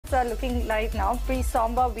markets are looking like now.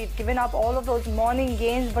 Pre-somber, we'd given up all of those morning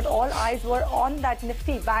gains, but all eyes were on that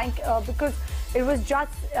Nifty Bank because it was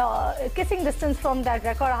just kissing distance from that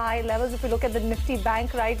record high levels. If you look at the Nifty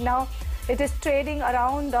Bank right now, it is trading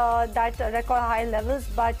around that record high levels.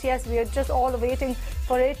 But yes, we are just all waiting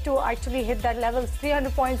for it to actually hit that level,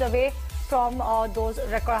 300 points away from those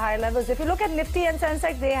record high levels. If you look at Nifty and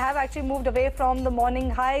Sensex, they have actually moved away from the morning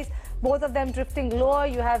highs, both of them drifting lower.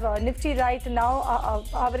 You have Nifty right now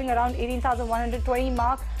hovering around 18,120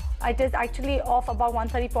 mark. It is actually off about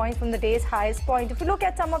 130 points from the day's highest point. If you look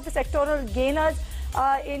at some of the sectoral gainers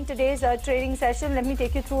in today's trading session, let me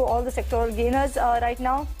take you through all the sectoral gainers right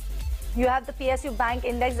now. You have the PSU Bank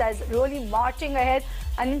Index that is really marching ahead.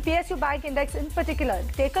 And in PSU Bank Index in particular,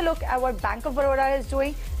 take a look at what Bank of Baroda is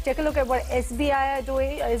doing. Take a look at what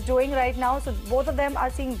SBI is doing right now. So both of them are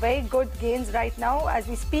seeing very good gains right now as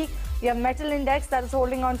we speak. You have Metal Index that is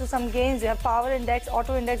holding on to some gains. You have Power Index,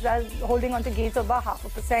 Auto Index that is holding on to gains of about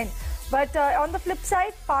 0.5%. But on the flip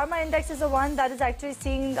side, Pharma Index is the one that is actually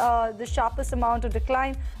seeing the sharpest amount of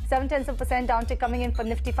decline. 0.7% downtick coming in for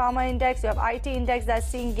Nifty Pharma Index. You have IT Index that's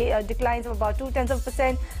seeing declines of about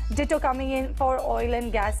 0.2%. Ditto coming in for Oil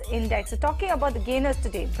and Gas Index. So talking about the gainers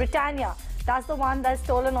today, Britannia. That's the one that's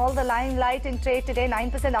stolen all the limelight in trade today.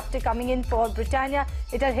 9% uptick coming in for Britannia.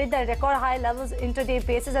 It has hit the record high levels intraday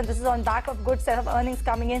basis, and this is on back of good set of earnings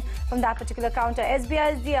coming in from that particular counter.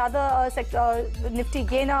 SBI is the other Nifty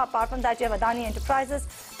gainer. Apart from that, you have Adani Enterprises,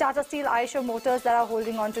 Tata Steel, Eicher Motors that are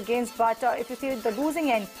holding on to gains. But if you see the losing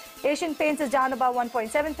end, Asian Paints is down about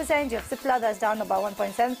 1.7%. You have Cipla that's down about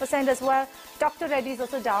 1.7% as well. Dr. Reddy is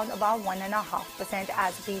also down about 1.5%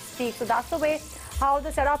 as we speak. So that's the way how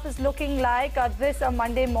the setup is looking like this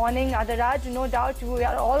Monday morning. Adhiraj, no doubt we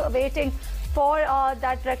are all waiting for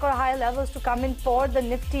that record high levels to come in for the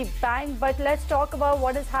Nifty Bank. But let's talk about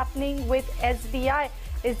what is happening with SBI.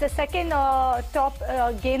 It's the second top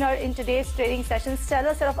gainer in today's trading session.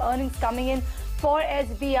 Stellar set of earnings coming in for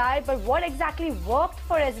SBI. But what exactly worked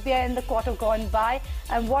for SBI in the quarter gone by?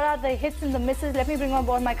 And what are the hits and the misses? Let me bring on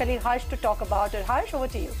board my colleague Harsh to talk about it. Harsh, over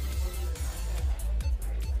to you.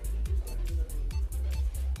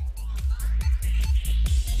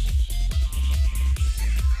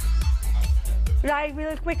 Right,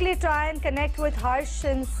 we'll quickly try and connect with Harsh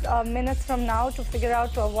in minutes from now to figure out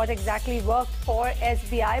what exactly worked for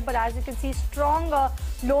SBI. But as you can see, strong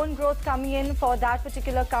loan growth coming in for that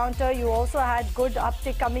particular counter. You also had good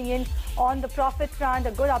uptick coming in on the profit front,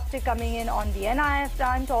 a good uptick coming in on the NII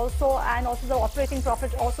front also, and also the operating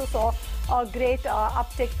profit also saw a great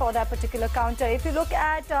uptick for that particular counter. If you look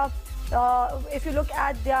at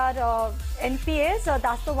their NPAs,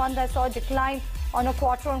 that's the one that saw a decline on a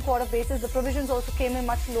quarter-on-quarter basis. The provisions also came in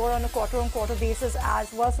much lower on a quarter-on-quarter basis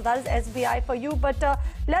as well. So that is SBI for you. But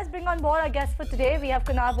let's bring on board our guests for today. We have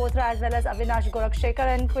Kunal Bothra as well as Avinash Gorakhshekar.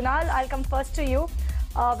 And Kunal, I'll come first to you.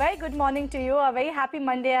 Very good morning to you. A very happy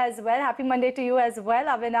Monday as well. Happy Monday to you as well,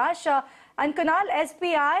 Avinash. And Kunal,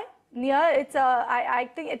 SBI, I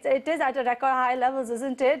think it is at a record high levels,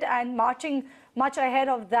 isn't it? And marching much ahead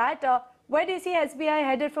of that. Where do you see SBI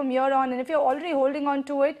headed from here on? And if you're already holding on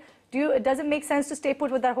to it, does it make sense to stay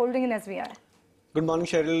put with that holding in SBI? Good morning,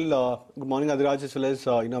 Cheryl. Good morning, Adhiraj, as well as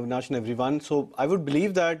Avinash and everyone. So I would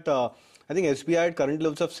believe that I think SBI at current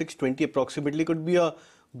levels of 620 approximately could be a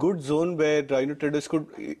good zone where traders could,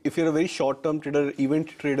 if you're a very short-term trader, event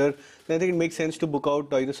trader, then I think it makes sense to book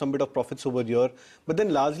out some bit of profits over here. But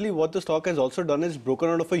then largely what the stock has also done is broken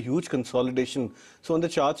out of a huge consolidation. So on the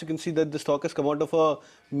charts you can see that the stock has come out of a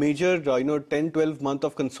major 10-12 month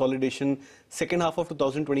of consolidation. Second half of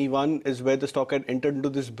 2021 is where the stock had entered into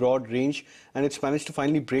this broad range, and it's managed to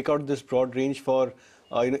finally break out this broad range for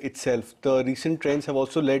itself. The recent trends have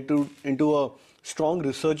also led into a strong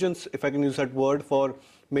resurgence, if I can use that word, for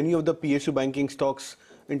many of the PSU banking stocks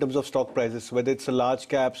in terms of stock prices, whether it's the large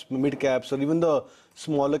caps, mid caps, or even the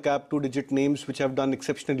smaller cap two-digit names which have done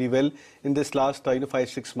exceptionally well in this last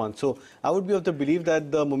 5-6 months. So I would be of the belief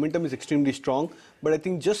that the momentum is extremely strong, but I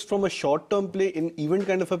think just from a short-term play, in event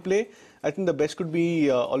kind of a play, I think the best could be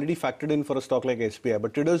already factored in for a stock like SBI.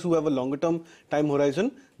 But traders who have a longer-term time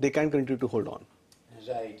horizon, they can continue to hold on.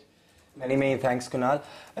 Right. Many thanks, Kunal.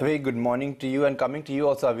 A very good morning to you, and coming to you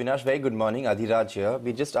also, Avinash. Very good morning, Adhiraj here.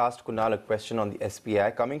 We just asked Kunal a question on the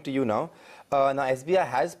SBI. Coming to you now. Now, SBI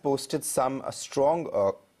has posted some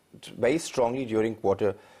very strongly during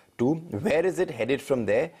quarter 2. Where is it headed from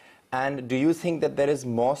there? And do you think that there is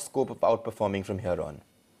more scope of outperforming from here on?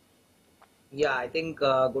 Yeah, I think,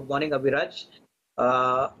 good morning, Abhiraj.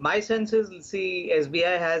 My sense is, see,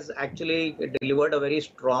 SBI has actually delivered a very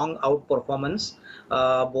strong outperformance,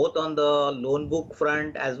 both on the loan book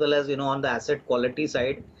front as well as, on the asset quality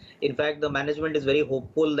side. In fact, the management is very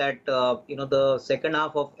hopeful that, the second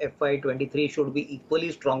half of FY23 should be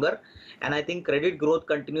equally stronger. And I think credit growth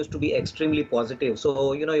continues to be extremely positive.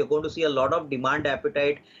 So, you're going to see a lot of demand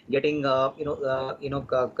appetite getting,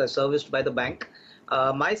 serviced by the bank.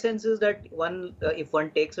 My sense is that if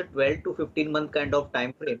one takes a 12 to 15-month kind of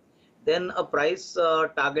time frame, then a price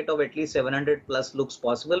target of at least 700 plus looks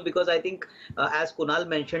possible, because I think, as Kunal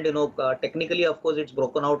mentioned, technically, of course, it's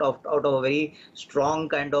broken out of a very strong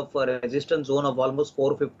kind of resistance zone of almost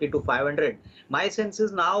 450 to 500. My sense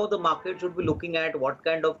is now the market should be looking at what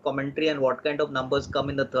kind of commentary and what kind of numbers come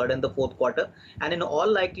in the third and the fourth quarter. And in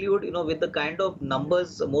all likelihood, with the kind of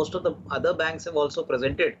numbers most of the other banks have also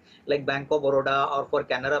presented, like Bank of Baroda or for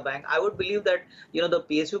Canara Bank, I would believe that, the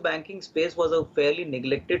PSU banking space was a fairly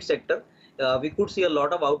neglected sector. We could see a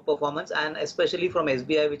lot of outperformance, and especially from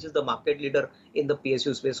SBI, which is the market leader in the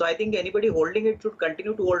PSU space. So I think anybody holding it should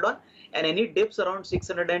continue to hold on, and any dips around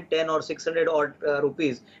 610 or 600 odd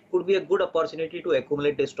rupees could be a good opportunity to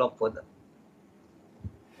accumulate this stock further.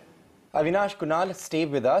 Avinash, Kunal, stay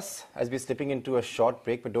with us as we're slipping into a short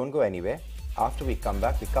break, but don't go anywhere. After we come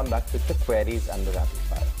back with the queries and the rapid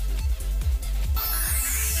fire.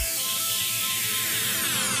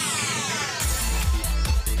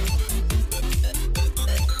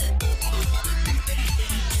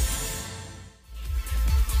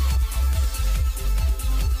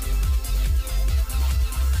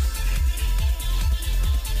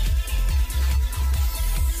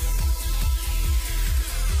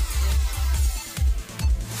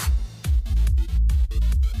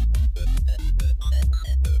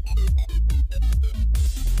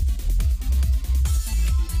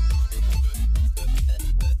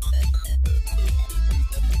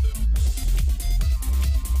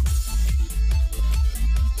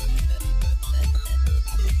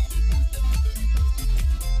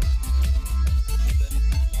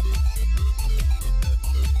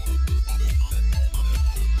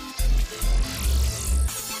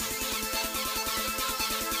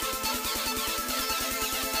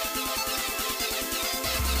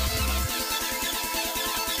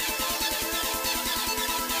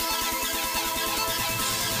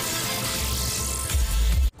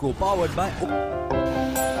 Co-powered by...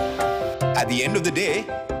 At the end of the day,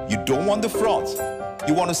 you don't want the froth.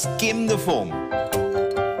 You want to skim the foam.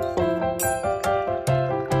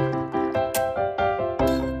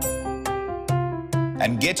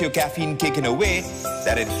 And get your caffeine kick in a way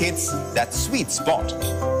that it hits that sweet spot.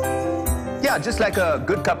 Yeah, just like a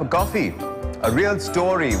good cup of coffee. A real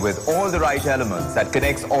story with all the right elements that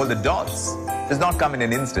connects all the dots does not come in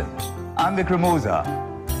an instant. I'm Vikram Oza.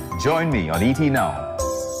 Join me on ET Now.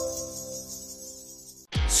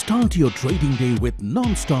 Start your trading day with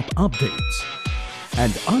non-stop updates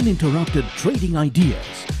and uninterrupted trading ideas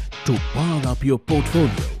to power up your portfolio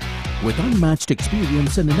with unmatched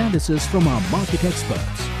experience and analysis from our market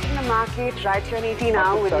experts. In the market, right here in ET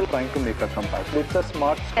Now with trying to make a comeback. It's a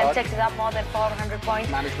smart start. Sensex is up more than 400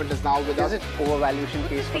 points. Management is now with us. Overvaluation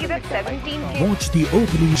case. See that 17K. Watch the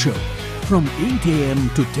opening show from 8 a.m.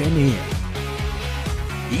 to 10 a.m.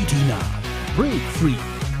 ET Now. Break free.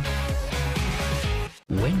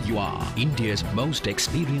 When you are India's most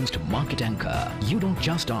experienced market anchor, you don't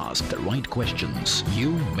just ask the right questions,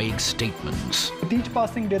 you make statements. With each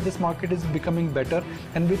passing day, this market is becoming better,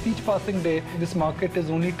 and with each passing day, this market is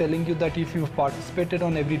only telling you that if you've participated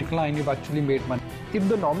on every decline, you've actually made money. If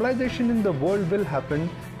the normalization in the world will happen,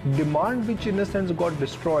 demand, which in a sense got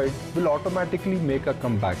destroyed, will automatically make a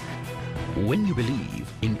comeback. When you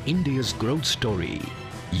believe in India's growth story,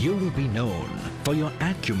 you will be known for your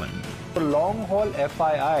acumen. For long-haul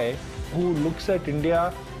FII, who looks at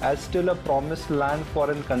India as still a promised land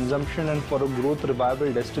for consumption and for a growth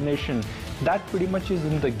revival destination, that pretty much is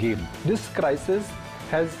in the game. This crisis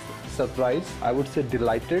has surprised, I would say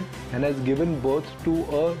delighted, and has given birth to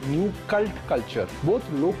a new cult culture, both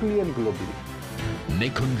locally and globally.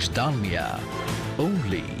 Nikunj Dalmia,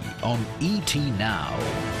 only on ET Now.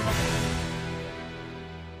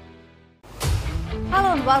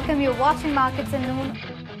 Hello and welcome. You're watching Markets at Noon.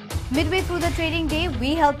 Midway through the trading day,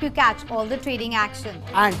 we help you catch all the trading action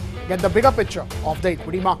and get the bigger picture of the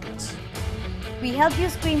equity markets. We help you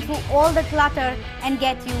screen through all the clutter and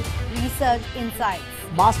get you research insights.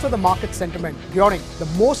 Master the market sentiment during the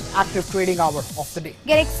most active trading hour of the day.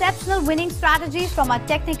 Get exceptional winning strategies from our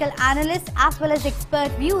technical analysts as well as expert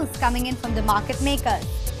views coming in from the market makers.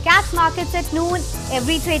 Catch Markets at Noon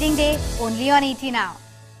every trading day only on ET Now.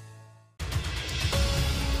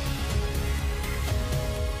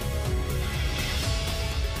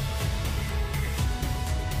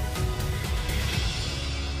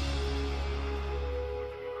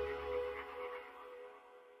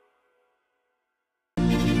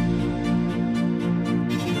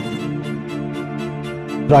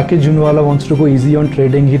 Rakesh Jhunwala wants to go easy on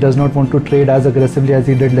trading. He does not want to trade as aggressively as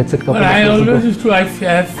he did, let's say, couple of years ago. I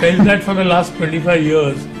have felt that for the last 25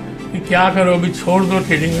 years. कि क्या करो अभी छोड़ दो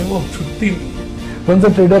trading में, वो छुट्टी नहीं. Once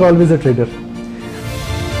a trader, always a trader.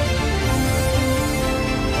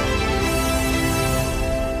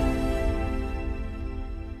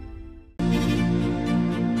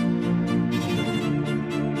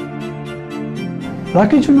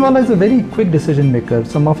 Rakesh Jhunwala is a very quick decision maker.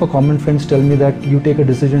 Some of our common friends tell me that you take a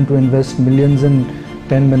decision to invest millions in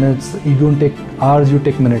 10 minutes. You don't take hours, you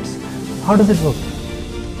take minutes. How does it work?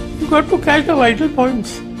 You got to catch the vital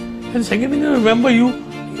points. And second thing, remember you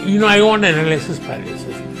know, I want analysis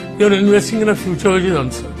paralysis. You're investing in a future which is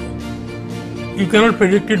uncertain. You cannot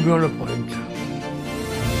predict it beyond a point.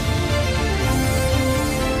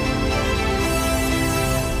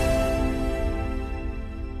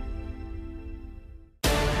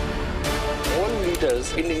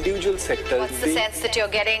 In individual sectors. What's the sense that you're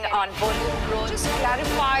getting on volume growth? Just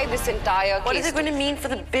clarify this entire case. What is it going to mean for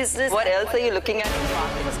the business? What else are you looking at?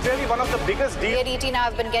 This is clearly one of the biggest deals. DADT now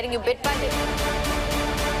have been getting you bit by bit.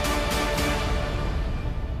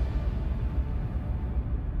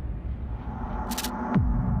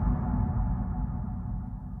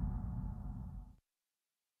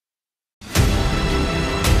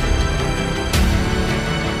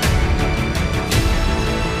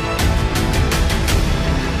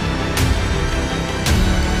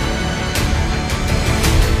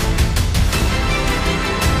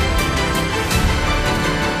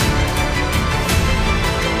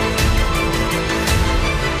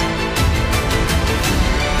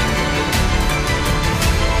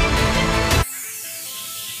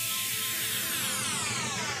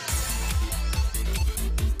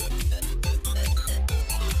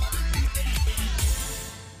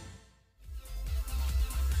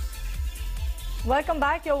 Welcome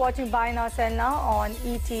back. You're watching Buy Now, Sell Now on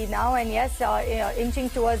ET Now. And yes, inching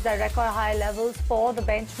towards the record high levels for the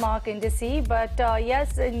benchmark indices. But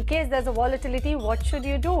yes, in case there's a volatility, what should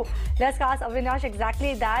you do? Let's ask Avinash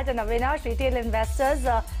exactly that. And Avinash, retail investors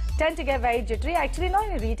tend to get very jittery. Actually, not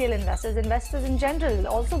only retail investors, investors in general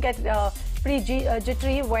also get pretty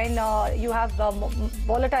jittery when you have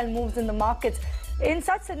volatile moves in the markets. In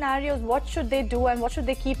such scenarios, what should they do and what should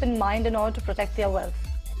they keep in mind in order to protect their wealth?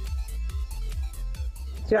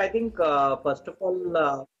 See, I think first of all,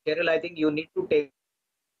 Cheryl, I think you need to take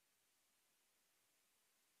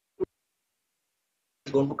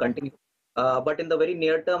going to continue. But in the very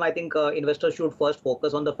near term, I think investors should first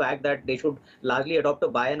focus on the fact that they should largely adopt a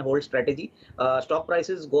buy and hold strategy. Stock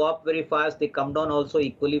prices go up very fast, they come down also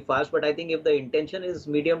equally fast. But I think if the intention is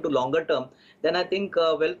medium to longer term, then I think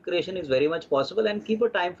wealth creation is very much possible, and keep a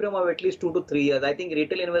time frame of at least 2 to 3 years. I think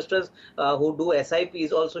retail investors who do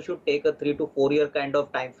SIPs also should take a 3 to 4 year kind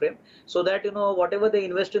of time frame, so that, you know, whatever they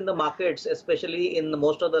invest in the markets, especially in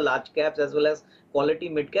most of the large caps as well as quality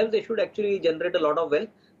mid caps, they should actually generate a lot of wealth.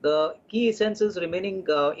 The key essence is remaining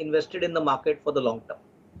invested in the market for the long term.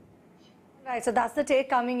 Right, so that's the take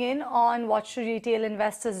coming in on what should retail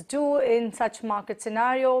investors do in such market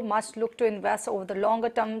scenario. Must look to invest over the longer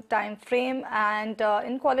term time frame and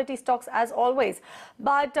in quality stocks as always.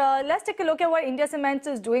 But let's take a look at what India Cements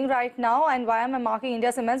is doing right now. And why am I marking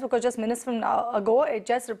India Cements? Because just minutes from now ago, it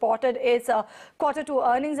just reported its Q2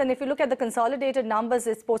 earnings. And if you look at the consolidated numbers,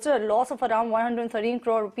 it's posted a loss of around 113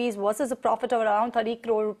 crore rupees versus a profit of around 30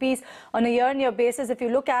 crore rupees on a year-on-year basis. If you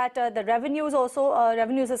look at the revenues also,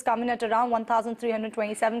 revenues is coming at around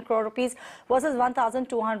 1,327 crore rupees versus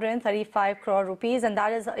 1,235 crore rupees, and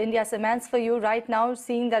that is India Cements for you right now.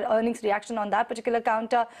 Seeing that earnings reaction on that particular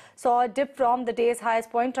counter saw a dip from the day's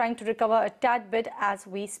highest point, trying to recover a tad bit as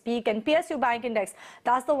we speak. And PSU Bank Index,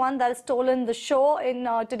 that's the one that has stolen the show in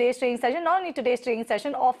today's trading session. Not only today's trading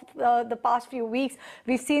session, of the past few weeks,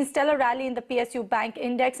 we've seen stellar rally in the PSU Bank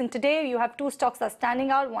Index. And today you have two stocks that are standing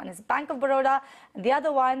out. One is Bank of Baroda, and the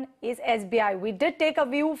other one is SBI. We did take a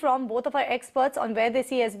view from both of our experts on where they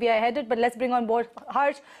see SBI headed, but let's bring on board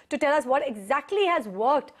Harsh to tell us what exactly has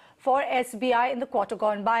worked for SBI in the quarter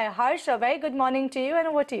gone by. Harsh, a very good morning to you, and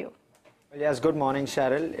over to you. Well, yes, good morning,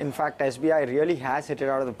 Cheryl. In fact, SBI really has hit it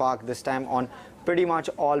out of the park this time on pretty much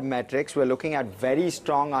all metrics. We're looking at very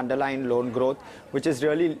strong underlying loan growth, which is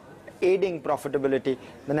really aiding profitability.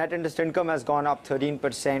 The net interest income has gone up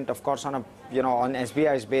 13%. Of course, on on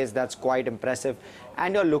SBI's base, that's quite impressive.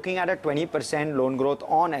 And you're looking at a 20% loan growth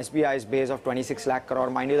on SBI's base of 26 lakh crore,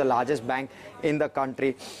 mind you, the largest bank in the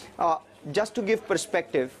country. Just to give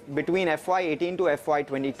perspective, between FY18 to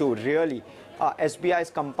FY22, really, SBI's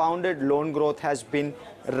compounded loan growth has been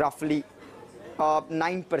roughly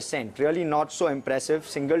 9%. Really not so impressive,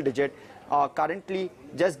 single digit. Currently,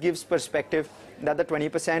 just gives perspective. that the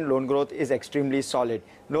 20% loan growth is extremely solid.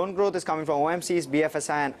 Loan growth is coming from OMCs,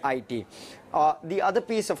 BFSI and IT. The other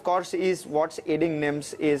piece, of course, is what's aiding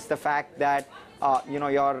NIMs is the fact that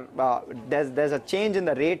there's a change in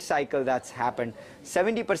the rate cycle that's happened.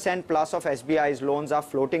 70% plus of SBI's loans are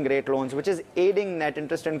floating rate loans, which is aiding net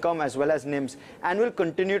interest income as well as NIMs, and will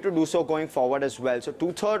continue to do so going forward as well. So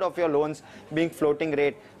 2/3 of your loans being floating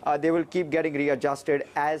rate, they will keep getting readjusted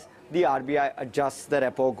as the RBI adjusts the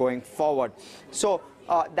repo going forward. So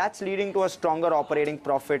that's leading to a stronger operating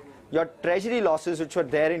profit. Your treasury losses, which were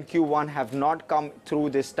there in Q1, have not come through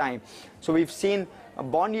this time. So we've seen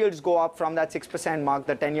bond yields go up from that 6% mark,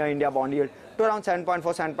 the 10-year India bond yield, to around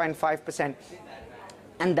 7.4, 7.5%.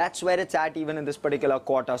 And that's where it's at even in this particular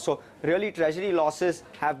quarter. So really treasury losses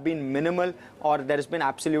have been minimal, or there has been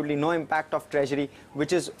absolutely no impact of treasury,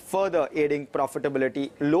 which is further aiding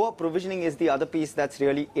profitability. Lower provisioning is the other piece that's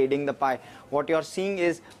really aiding the pie. What you're seeing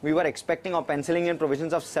is we were expecting or penciling in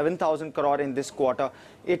provisions of 7,000 crore in this quarter.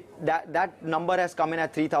 That number has come in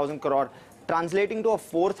at 3,000 crore. Translating to a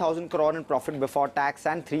 4,000 crore in profit before tax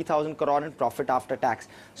and 3,000 crore in profit after tax.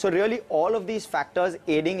 So really all of these factors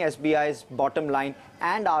aiding SBI's bottom line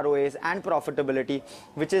and ROAs and profitability,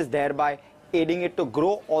 which is thereby aiding it to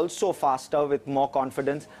grow also faster with more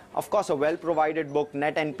confidence. Of course, a well-provided book,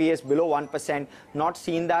 net NPAs below 1%, not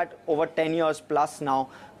seen that over 10 years plus now.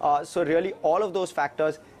 So really all of those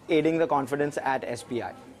factors aiding the confidence at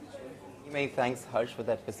SBI. Many thanks, Harsh, for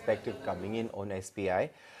that perspective coming in on SBI.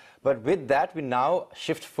 But with that, we now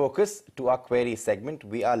shift focus to our query segment.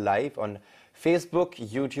 We are live on Facebook,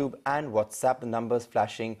 YouTube and WhatsApp. The numbers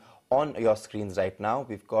flashing on your screens right now.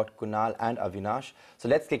 We've got Kunal and Avinash. So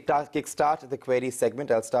let's kickstart the query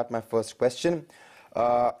segment. I'll start my first question.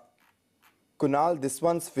 Kunal, this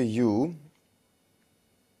one's for you.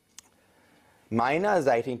 Maina is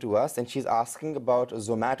writing to us and she's asking about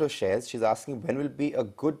Zomato shares. She's asking when will be a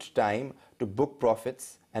good time to book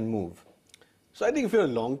profits and move. So I think if you're a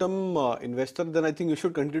long-term investor, then I think you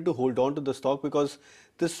should continue to hold on to the stock, because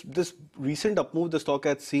this recent up move the stock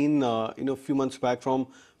had seen a few months back from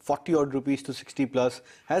 40 odd rupees to 60 plus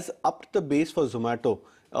has upped the base for Zomato.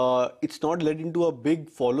 It's not led into a big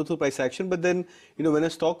follow-through price action, but then when a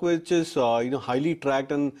stock which is highly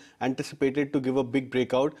tracked and anticipated to give a big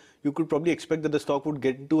breakout, you could probably expect that the stock would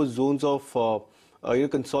get into a zones of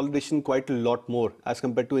consolidation quite a lot more as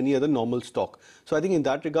compared to any other normal stock. So I think in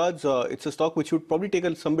that regards, it's a stock which would probably take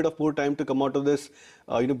some bit of more time to come out of this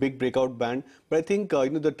big breakout band. But I think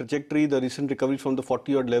the trajectory, the recent recovery from the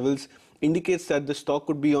 40 odd levels indicates that the stock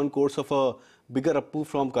could be on course of a bigger up move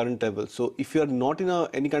from current levels. So if you are not in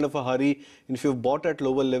any kind of a hurry, and if you've bought at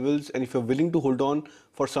lower levels, and if you're willing to hold on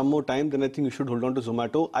for some more time, then I think you should hold on to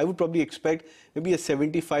Zomato. I would probably expect maybe a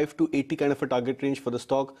 75 to 80 kind of a target range for the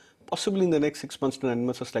stock, possibly in the next 6 months to 9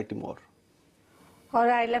 months or slightly more. All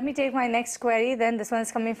right, let me take my next query then. This one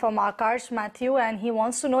is coming from Akash Matthew, and he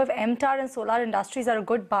wants to know if MTAR and Solar Industries are a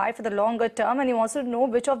good buy for the longer term, and he wants to know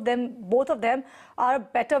which of them, both of them, are a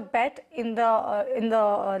better bet in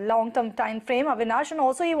the long-term time frame. Avinash, and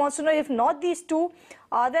also he wants to know if not these two,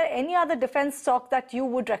 are there any other defense stock that you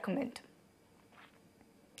would recommend?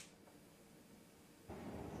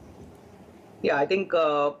 Yeah, I think,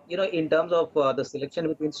 in terms of the selection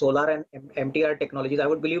between Solar and MTAR Technologies, I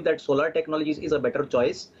would believe that Solar Technologies is a better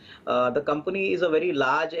choice. The company is a very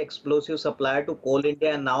large explosive supplier to Coal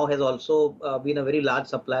India, and now has also been a very large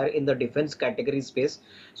supplier in the defense category space.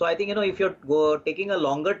 So I think, if you're taking a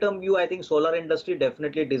longer term view, I think Solar Industry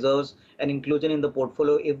definitely deserves an inclusion in the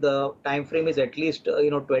portfolio if the time frame is at least,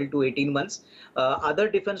 12 to 18 months. Other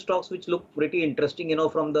defense stocks which look pretty interesting,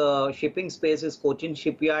 from the shipping space is Cochin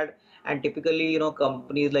Shipyard, and typically,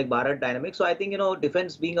 companies like Bharat Dynamics. So I think,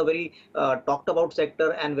 defense being a very talked about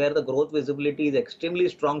sector and where the growth visibility is extremely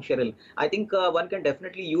strong, Cheryl, I think one can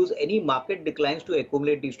definitely use any market declines to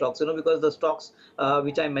accumulate these stocks, because the stocks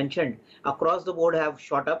which I mentioned across the board have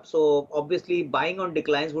shot up. So obviously buying on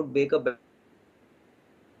declines would make a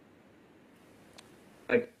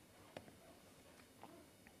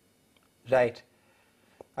Right.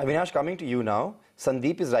 Avinash, coming to you now.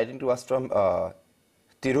 Sandeep is writing to us from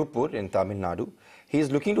Tirupur in Tamil Nadu. He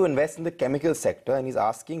is looking to invest in the chemical sector, and he's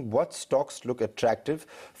asking what stocks look attractive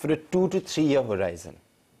for a 2 to 3 year horizon.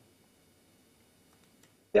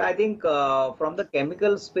 Yeah, I think from the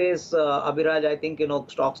chemical space, Abhiraj, I think,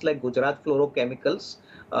 stocks like Gujarat Fluorochemicals,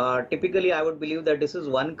 typically I would believe that this is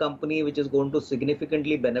one company which is going to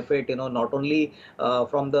significantly benefit, not only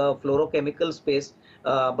from the fluorochemical space,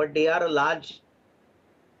 but they are a large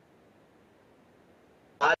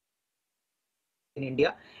in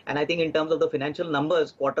India, And I think in terms of the financial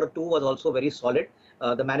numbers, Q2 was also very solid.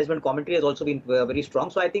 The management commentary has also been very strong.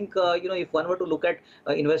 So I think, if one were to look at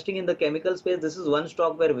investing in the chemical space, this is one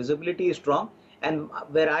stock where visibility is strong, and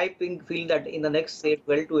where I feel that in the next, say,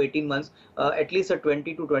 12 to 18 months, at least a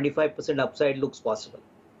 20 to 25% upside looks possible.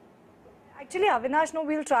 Actually, Avinash, no,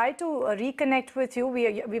 we'll try to reconnect with you.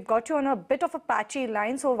 We've got you on a bit of a patchy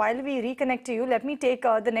line. So while we reconnect to you, let me take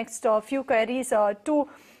the next few queries to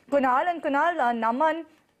Kunal. And Kunal, Naman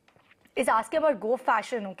is asking about Go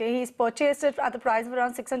Fashion. Okay, he's purchased it at the price of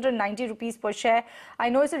around 690 rupees per share. I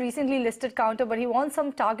know it's a recently listed counter, but he wants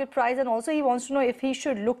some target price, and also he wants to know if he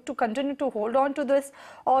should look to continue to hold on to this,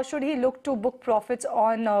 or should he look to book profits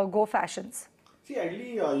on Go Fashions. See,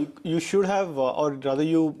 ideally, you should have, or rather,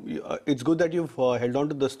 it's good that you've held on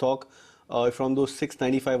to the stock from those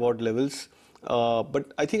 695 odd levels.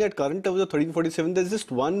 But I think at current levels of 1347, there's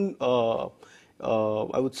just one,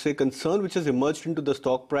 I would say, concern which has emerged into the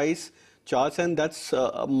stock price charts, and that's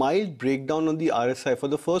a mild breakdown on the RSI. For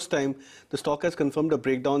the first time, the stock has confirmed a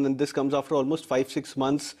breakdown, and this comes after almost 5-6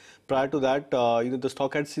 months. Prior to that, the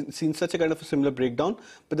stock had seen such a kind of a similar breakdown,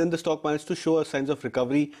 but then the stock managed to show signs of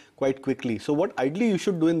recovery quite quickly. So what ideally you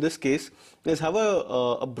should do in this case is have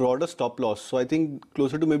a broader stop loss. So I think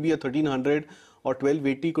closer to maybe a 1300 or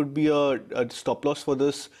 1280 could be a stop loss for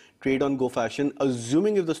this trade on Go Fashion.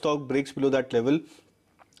 Assuming if the stock breaks below that level,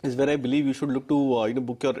 is where I believe you should look to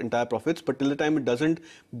book your entire profits. But till the time it doesn't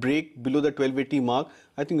break below the 1280 mark,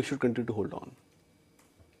 I think you should continue to hold on.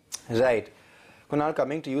 Right. Kunal,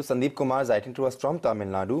 coming to you, Sandeep Kumar is writing to us from Tamil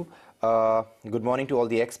Nadu. Good morning to all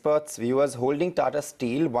the experts. Viewers, holding Tata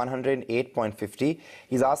Steel 108.50.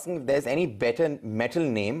 He's asking if there's any better metal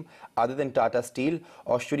name other than Tata Steel,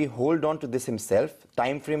 or should he hold on to this himself?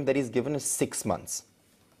 Time frame that he's given is 6 months.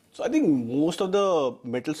 So I think most of the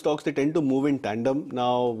metal stocks, they tend to move in tandem.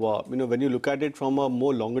 Now, when you look at it from a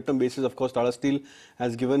more longer term basis, of course, Tata Steel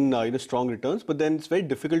has given strong returns, but then it's very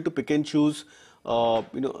difficult to pick and choose a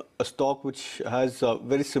stock which has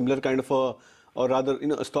very similar kind of or rather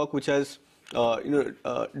a stock which has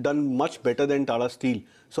done much better than Tata Steel.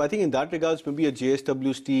 So I think in that regards, maybe a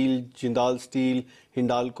JSW Steel, Jindal Steel,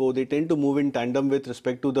 Hindalco, they tend to move in tandem with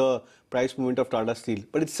respect to the price movement of Tata Steel.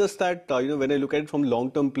 But it's just that, when I look at it from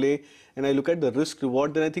long-term play and I look at the risk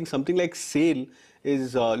reward, then I think something like SAIL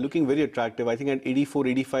is looking very attractive. I think at 84,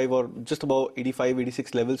 85 or just about 85,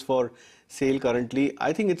 86 levels for SAIL currently.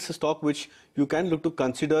 I think it's a stock which you can look to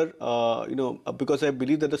consider, because I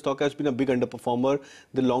believe that the stock has been a big underperformer.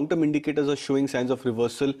 The long-term indicators are showing signs of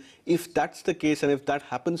reversal. If that's the case and if that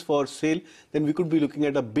happens for SAIL, then we could be looking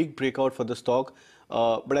at a big breakout for the stock.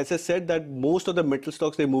 But as I said, that most of the metal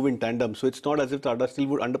stocks, they move in tandem. So it's not as if Tata Steel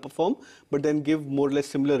would underperform, but then give more or less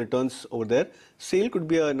similar returns over there. SAIL could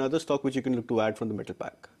be another stock which you can look to add from the metal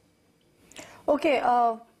pack. Okay,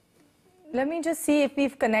 let me just see if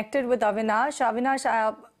we've connected with Avinash.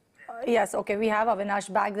 Avinash, yes, okay, we have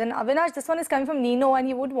Avinash back. Then Avinash, this one is coming from Nino, and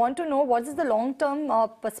he would want to know what is the long-term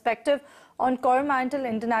perspective on Coromandel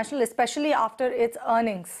International, especially after its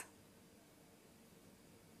earnings.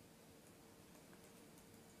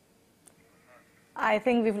 I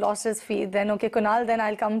think we've lost his feed then. Okay, Kunal, then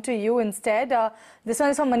I'll come to you instead. This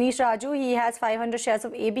one is from Manish Raju. He has 500 shares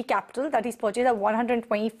of AB Capital that he's purchased at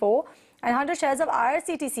 124 and 100 shares of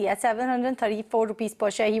IRCTC at 734 rupees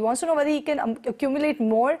per share. He wants to know whether he can accumulate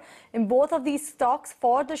more in both of these stocks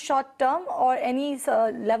for the short term, or any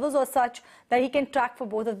levels or such that he can track for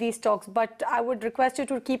both of these stocks. But I would request you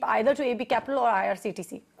to keep either to AB Capital or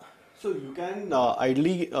IRCTC. So you can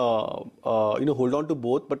ideally, hold on to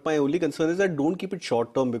both. But my only concern is that don't keep it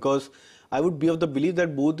short term, because I would be of the belief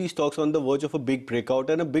that both these stocks are on the verge of a big breakout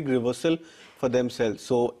and a big reversal for themselves.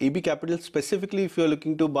 So AB Capital specifically, if you're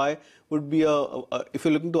looking to buy, would be if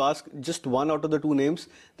you're looking to ask just one out of the two names,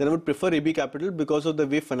 then I would prefer AB Capital because of the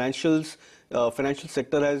way financial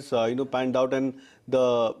sector has panned out, and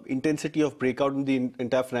the intensity of breakout in the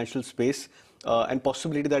entire financial space. And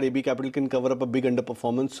possibility that AB Capital can cover up a big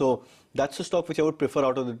underperformance. So that's a stock which I would prefer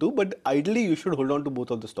out of the two, but ideally you should hold on to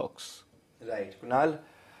both of the stocks. Right. Kunal,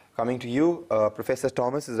 coming to you, Professor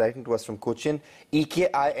Thomas is writing to us from Cochin.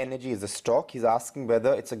 EKI Energy is a stock. He's asking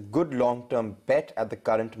whether it's a good long-term bet at the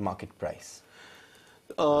current market price.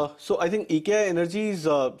 So I think EKI Energy is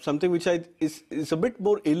something which is a bit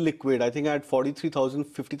more illiquid. I think at 43,000,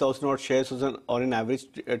 50,000 odd shares on an average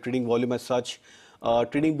trading volume as such.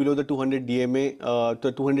 Trading below the 200 DMA,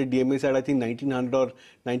 the 200 DMA is at I think 1900 or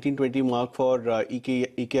 1920 mark for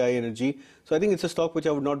EKI Energy. So I think it's a stock which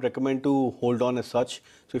I would not recommend to hold on as such.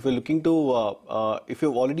 So if you're looking to, if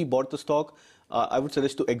you've already bought the stock, I would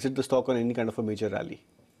suggest to exit the stock on any kind of a major rally.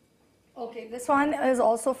 Okay, this one is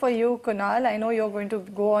also for you, Kunal. I know you're going to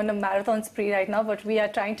go on a marathon spree right now, but we are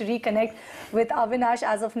trying to reconnect with Avinash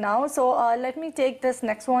as of now. So let me take this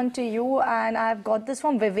next one to you, and I've got this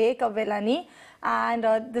from Vivek Avelani. And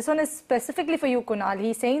this one is specifically for you, Kunal.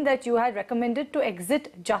 He's saying that you had recommended to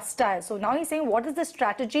exit Just Dial. So now he's saying, what is the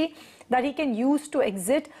strategy that he can use to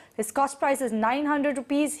exit? His cost price is 900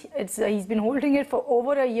 rupees. He's been holding it for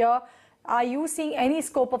over a year. Are you seeing any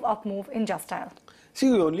scope of up move in Just Dial? See,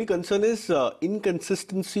 the only concern is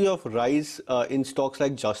inconsistency of rise in stocks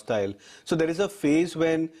like Just Dial. So there is a phase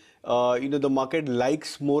when the market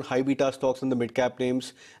likes more high beta stocks than the mid cap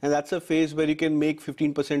names, and that's a phase where you can make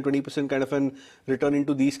 15%, 20% kind of an return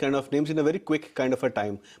into these kind of names in a very quick kind of a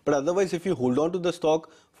time. But otherwise, if you hold on to the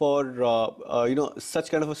stock for such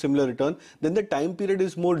kind of a similar return, then the time period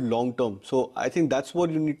is more long term. So I think that's what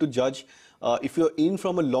you need to judge. If you're in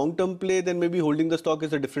from a long-term play, then maybe holding the stock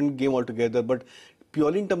is a different game altogether. But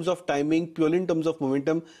purely in terms of timing, purely in terms of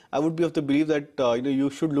momentum, I would be of the belief that you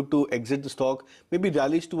should look to exit the stock. Maybe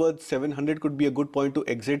rallies towards 700 could be a good point to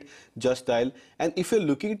exit Just Dial. And if you're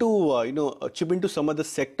looking to chip into some other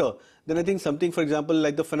sector, then I think something, for example,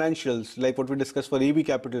 like the financials, like what we discussed for AB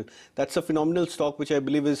Capital, that's a phenomenal stock which I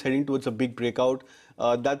believe is heading towards a big breakout.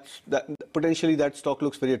 Potentially that stock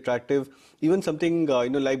looks very attractive. Even something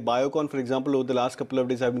like Biocon, for example, over the last couple of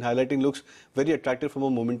days I've been highlighting, looks very attractive from a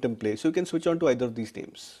momentum play. So you can switch on to either of these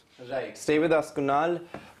names. Right. Stay with us, Kunal.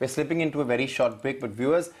 We're slipping into a very short break, but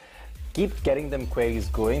viewers, keep getting them queries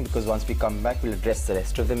going, because once we come back, we'll address the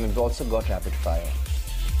rest of them. We've also got rapid fire.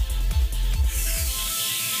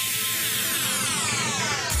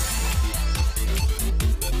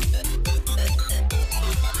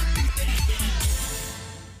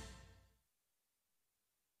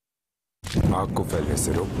 आग को फैलने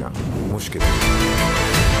से रोकना मुश्किल है।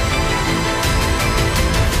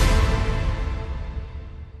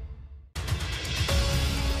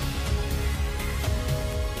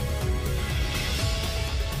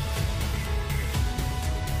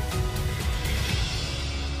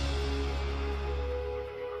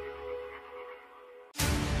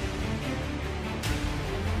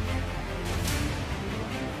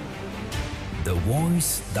 The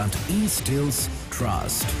voice that instills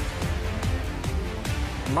trust.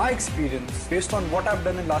 My experience, based on what I've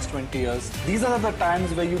done in the last 20 years, these are the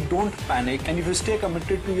times where you don't panic, and if you stay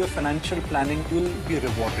committed to your financial planning, you will be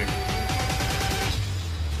rewarded.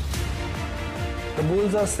 The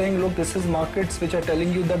bulls are saying, look, this is markets which are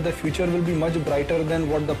telling you that the future will be much brighter than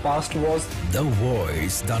what the past was. The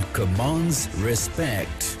voice that commands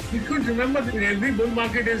respect. You could remember that every bull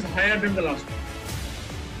market is higher than the last one.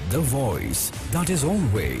 The voice that is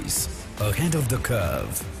always ahead of the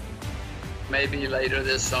curve. Maybe later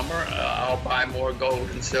this summer, I'll buy more gold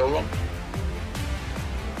and silver.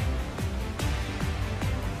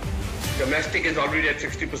 Domestic is already at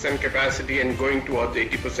 60% capacity and going towards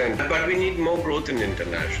 80%, but we need more growth in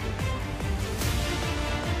international.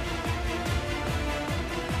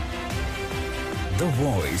 The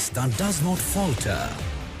voice that does not falter.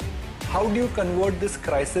 How do you convert this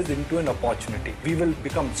crisis into an opportunity? We will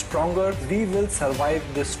become stronger. We will survive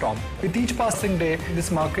this storm. With each passing day,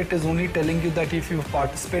 this market is only telling you that if you've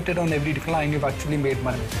participated on every decline, you've actually made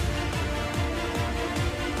money.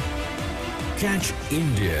 Catch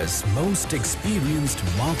India's most experienced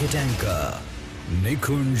market anchor,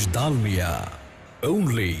 Nikunj Dalmia,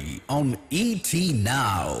 only on ET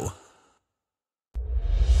Now.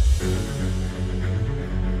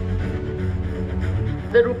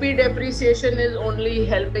 The rupee depreciation is only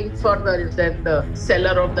helping further than the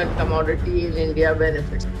seller of that commodity in India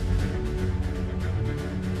benefits.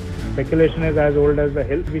 Speculation is as old as the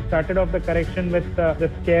hill. We started off the correction with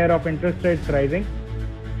the scare of interest rates rising.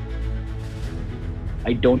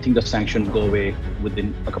 I don't think the sanctions go away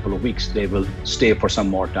within a couple of weeks. They will stay for some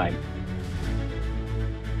more time.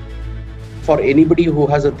 For anybody who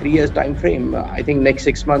has a 3 years time frame, I think next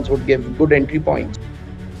 6 months would give good entry points.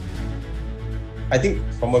 I think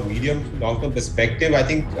from a medium to long-term perspective, I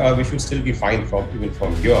think we should still be fine even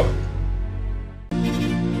from here.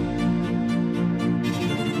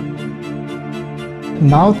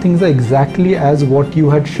 Now things are exactly as what you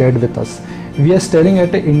had shared with us. We are staring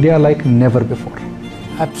at India like never before.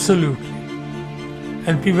 Absolutely.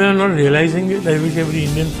 And people are not realizing it. I wish every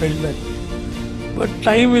Indian felt that. But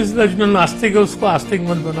time is that नास्तिक है उसको आस्तिक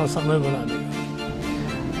मत बनाओ, समय बना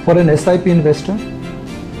देगा. For an SIP investor,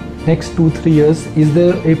 next 2-3 years, is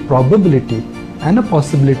there a probability and a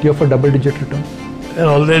possibility of a double-digit return? And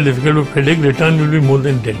although difficult to predict, return will be more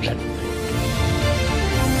than 10 lakh.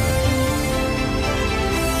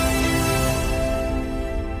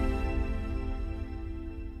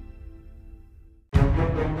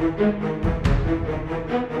 See,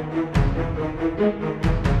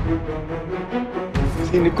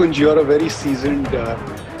 Nikunj, you're a very seasoned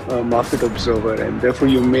market observer, and therefore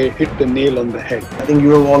you may hit the nail on the head. I think you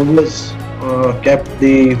have always kept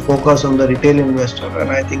the focus on the retail investor, and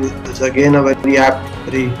I think this is again a very apt,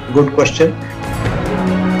 very good question.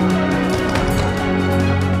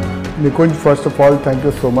 Nikunj, first of all, thank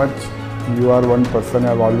you so much. You are one person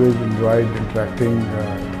I've always enjoyed interacting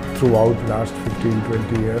throughout last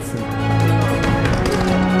 15-20 years.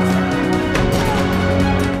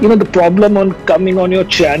 You know, the problem on coming on your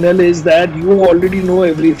channel is that you already know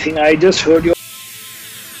everything. I just heard your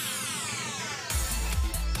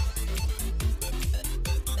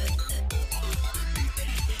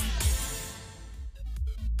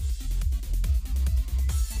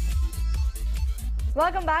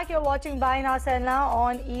Welcome back. You're watching Buy Now Sell Now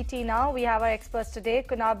on ET Now. We have our experts today,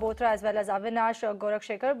 Kunal Bothra as well as Avinash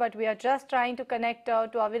Gorakhshekhar. But we are just trying to connect to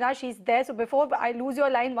Avinash. He's there. So before I lose your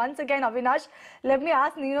line once again, Avinash, let me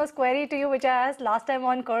ask Nino's query to you, which I asked last time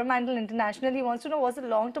on Coromandel International. He wants to know what's the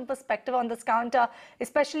long-term perspective on this counter,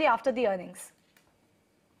 especially after the earnings.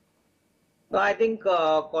 No, I think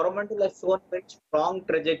Coromandel has shown very strong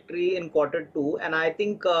trajectory in Q2, and I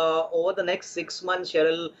think over the next 6 months,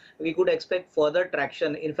 Cheryl, we could expect further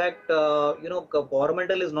traction. In fact,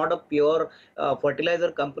 Coromandel is not a pure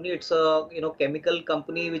fertilizer company; it's a chemical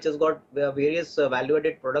company which has got various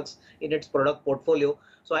value-added products in its product portfolio.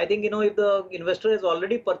 So I think if the investor has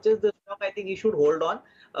already purchased this stock, I think he should hold on.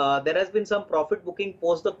 There has been some profit booking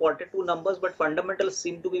post the Q2 numbers, but fundamentals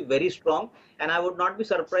seem to be very strong. And I would not be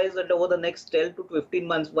surprised that over the next 12 to 15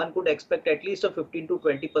 months, one could expect at least a 15 to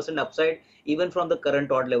 20% upside, even from the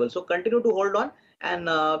current odd level. So continue to hold on, and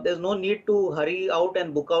there's no need to hurry out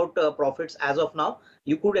and book out profits as of now.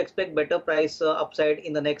 You could expect better price upside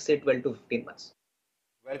in the next, say, 12 to 15 months.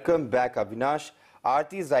 Welcome back, Avinash.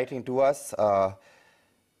 Aarti is writing to us.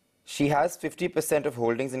 She has 50% of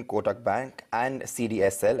holdings in Kotak Bank and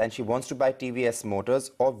CDSL, and she wants to buy TVS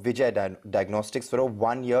Motors or Vijay Diagnostics for a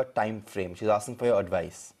 1-year time frame. She's asking for your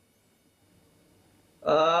advice.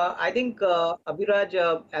 I think,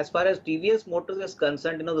 Abhiraj, as far as TVS Motors is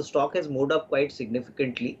concerned, the stock has moved up quite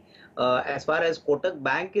significantly. As far as Kotak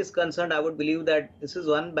Bank is concerned, I would believe that this is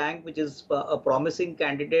one bank which is a promising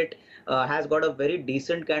candidate, has got a very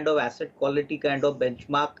decent kind of asset quality kind of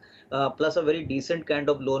benchmark, plus a very decent kind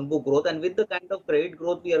of loan book growth. And with the kind of credit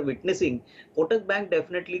growth we are witnessing, Kotak Bank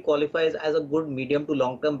definitely qualifies as a good medium to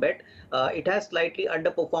long-term bet. It has slightly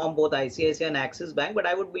underperformed both ICICI and Axis Bank, but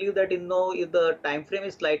I would believe that if the time frame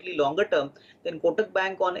is slightly longer term, then Kotak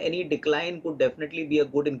Bank on any decline could definitely be a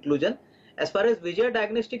good inclusion. As far as Vijay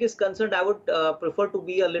Diagnostic is concerned, I would prefer to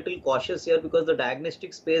be a little cautious here because the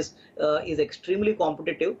diagnostic space is extremely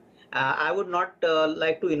competitive. I would not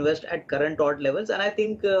like to invest at current odd levels, and I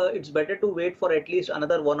think it's better to wait for at least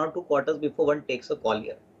another 1 or 2 quarters before one takes a call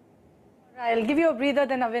here. I'll give you a breather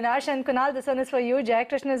then, Avinash. And Kunal, this one is for you. Jay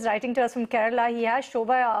Krishna is writing to us from Kerala. He has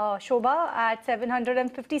Shobha at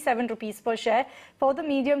 757 rupees per share. For the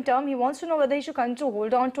medium term, he wants to know whether he should continue to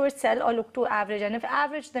hold on to it, sell, or look to average. And if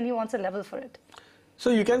average, then he wants a level for it. So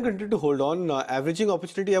you can continue to hold on. Averaging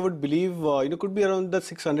opportunity, I would believe, could be around the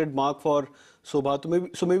 600 mark for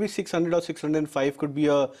Shobha. So maybe 600 or 605 could be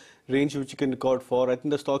a range which you can record for. I think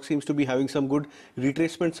the stock seems to be having some good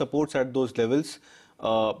retracement supports at those levels.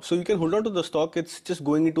 So you can hold on to the stock. It's just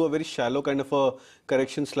going into a very shallow kind of a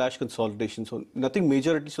correction / consolidation. So nothing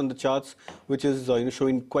major, at least on the charts, which is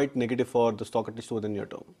showing quite negative for the stock, at least over the near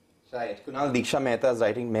term. Right. Kunal, Diksha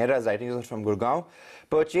Mehra is writing from Gurgaon.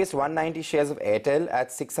 Purchased 190 shares of Airtel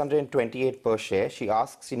at 628 per share. She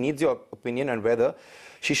needs your opinion on whether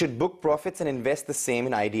she should book profits and invest the same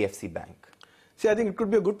in IDFC Bank. See, I think it could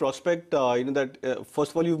be a good prospect.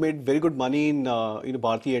 First of all, you've made very good money in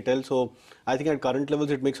Bharti Airtel. So I think at current levels,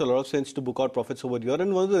 it makes a lot of sense to book out profits over here.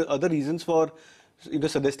 And one of the other reasons for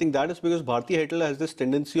suggesting that is because Bharti Airtel has this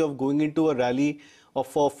tendency of going into a rally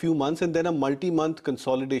for a few months and then a multi-month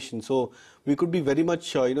consolidation. So we could be very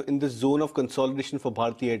much in this zone of consolidation for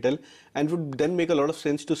Bharti Airtel, and would then make a lot of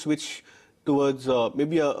sense to switch towards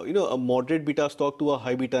maybe a moderate beta stock to a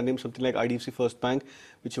high beta name, something like IDFC First Bank,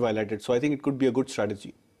 which you highlighted. So I think it could be a good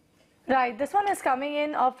strategy. Right, this one is coming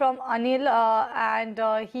in from Anil,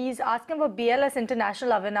 and he's asking about BLS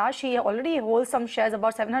International, Avinash. He already holds some shares,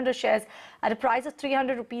 about 700 shares, at a price of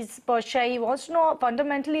 300 rupees per share. He wants to know,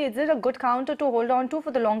 fundamentally, is it a good counter to hold on to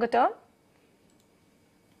for the longer term?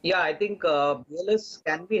 Yeah, I think BLS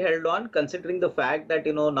can be held on considering the fact that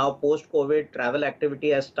now post-COVID travel activity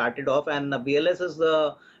has started off, and BLS is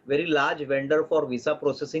the very large vendor for visa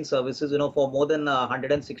processing services, for more than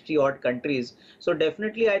 160 odd countries. So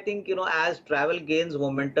definitely, I think as travel gains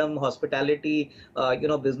momentum, hospitality,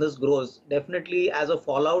 business grows. Definitely, as a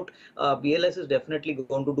fallout, BLS is definitely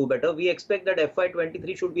going to do better. We expect that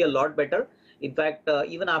FY23 should be a lot better. In fact,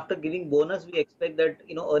 even after giving bonus, we expect that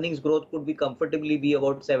earnings growth could be comfortably be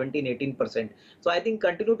about 17-18%. So I think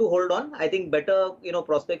continue to hold on. I think better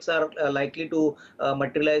prospects are likely to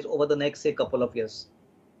materialize over the next say couple of years.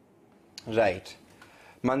 Right.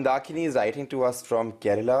 Mandakini is writing to us from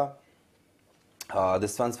Kerala.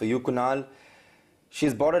 This one's for you, Kunal.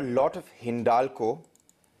 She's bought a lot of Hindalco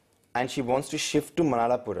and she wants to shift to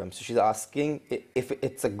Manalapuram. So she's asking if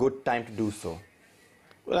it's a good time to do so.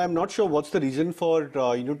 Well, I'm not sure what's the reason for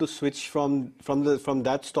to switch from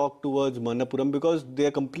that stock towards Manappuram, because they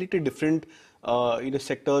are completely different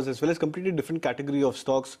sectors as well as completely different category of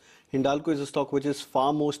stocks. Hindalco is a stock which is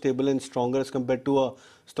far more stable and stronger as compared to a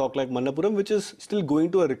stock like Manappuram, which is still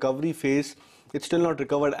going to a recovery phase. It's still not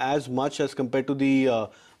recovered as much as compared to the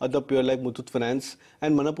other pure like Muthoot Finance,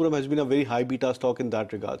 and Manappuram has been a very high beta stock in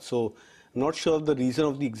that regard. So not sure of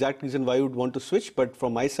the exact reason why you would want to switch, but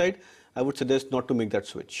from my side, I would suggest not to make that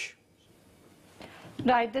switch.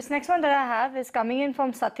 Right, this next one that I have is coming in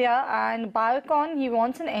from Satya, and Biocon, he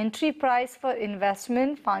wants an entry price for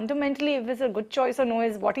investment. Fundamentally, if it's a good choice or no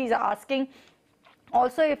is what he's asking.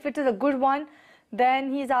 Also, if it is a good one,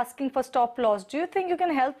 then he's asking for stop loss. Do you think you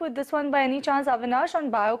can help with this one by any chance, Avinash,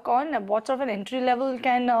 on Biocon? What sort of an entry level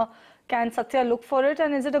can Satya look for it,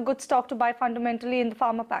 and is it a good stock to buy fundamentally in the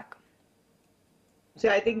pharma pack? See,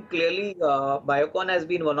 I think clearly Biocon has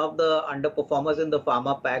been one of the underperformers in the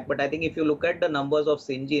pharma pack. But I think if you look at the numbers of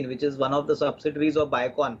Syngene, which is one of the subsidiaries of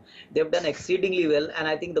Biocon, they've done exceedingly well. And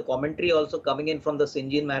I think the commentary also coming in from the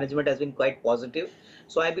Syngene management has been quite positive.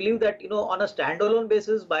 So I believe that, on a standalone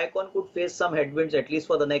basis, Biocon could face some headwinds at least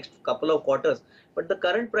for the next couple of quarters. But the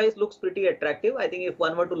current price looks pretty attractive. I think if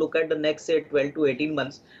one were to look at the next, say, 12 to 18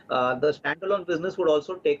 months, the standalone business would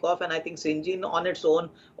also take off. And I think Syngene on its own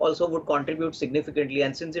also would contribute significantly.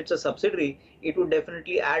 And since it's a subsidiary, it would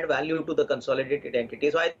definitely add value to the consolidated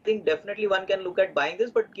entity. So I think definitely one can look at buying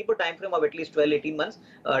this, but keep a time frame of at least 12, 18 months.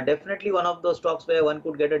 Definitely one of those stocks where one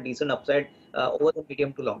could get a decent upside over the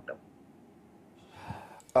medium to long term.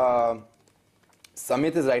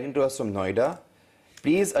 Samit is writing to us from Noida.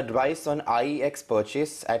 Please advise on IEX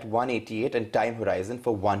purchase at 188 and time horizon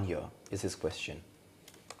for 1 year is his question.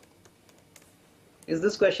 Is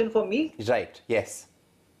this question for me? Right, yes.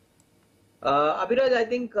 Abhiraj, I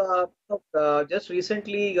think just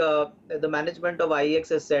recently the management of IEX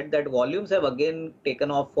has said that volumes have again taken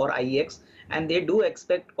off for IEX, and they do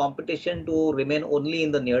expect competition to remain only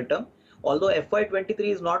in the near term. Although FY23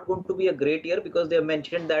 is not going to be a great year because they have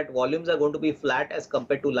mentioned that volumes are going to be flat as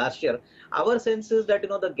compared to last year. Our sense is that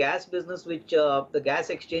the gas business, which the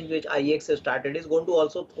gas exchange which IEX has started, is going to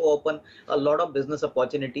also throw open a lot of business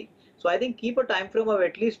opportunity. So I think keep a time frame of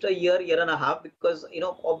at least a year, year and a half, because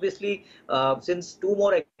obviously since 2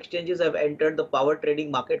 more exchanges have entered the power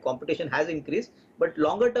trading market, competition has increased. But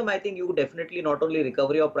longer term, I think you would definitely not only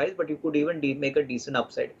recover your price, but you could even make a decent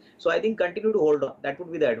upside. So I think continue to hold on. That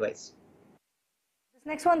would be the advice. This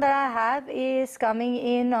next one that I have is coming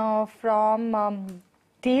in from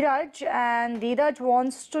Dheeraj, and Dheeraj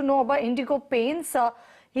wants to know about Indigo Paints.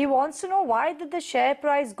 He wants to know, why did the share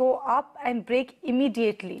price go up and break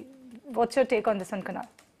immediately? What's your take on this one, Kunal?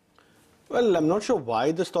 Well, I'm not sure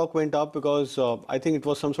why the stock went up, because I think it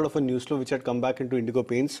was some sort of a news flow which had come back into Indigo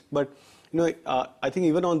Paints. But I think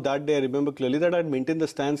even on that day, I remember clearly that I had maintained the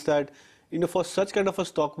stance that for such kind of a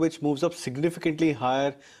stock which moves up significantly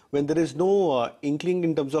higher, when there is no inkling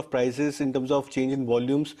in terms of prices, in terms of change in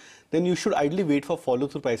volumes, then you should ideally wait for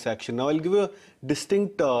follow-through price action. Now, I'll give you a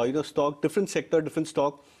distinct, stock, different sector, different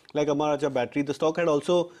stock, like Amara Raja Battery. The stock had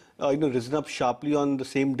also, risen up sharply on the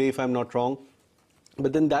same day, if I'm not wrong.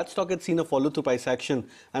 But then that stock had seen a follow-through price action,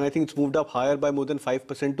 and I think it's moved up higher by more than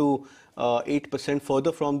 5% to 8%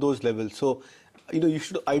 further from those levels. So, you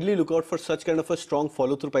should ideally look out for such kind of a strong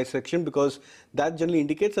follow-through price action, because that generally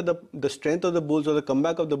indicates that the strength of the bulls or the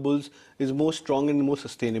comeback of the bulls is more strong and more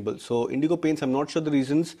sustainable. So Indigo Paints, I'm not sure the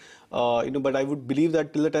reasons, but I would believe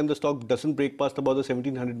that till the time the stock doesn't break past about the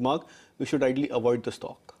 1700 mark, we should ideally avoid the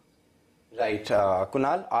stock. Right.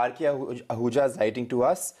 Kunal, R.K. Ahuja is writing to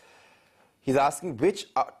us. He's asking which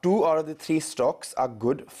 2 out of the 3 stocks are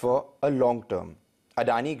good for a long term.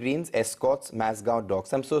 Adani Greens, Escorts, Mazagon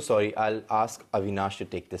Docks. I'm so sorry. I'll ask Avinash to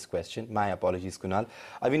take this question. My apologies, Kunal.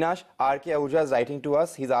 Avinash, R.K. Ahuja is writing to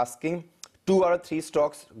us. He's asking 2 out of 3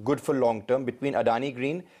 stocks good for long term between Adani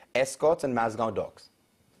Green, Escorts and Mazagon Docks?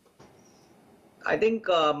 I think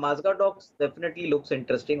Mazagon Docks definitely looks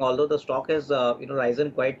interesting, although the stock has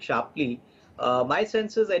risen quite sharply. My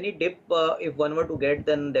sense is any dip, if one were to get,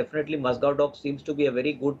 then definitely Mazagon Docks seems to be a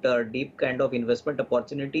very good deep kind of investment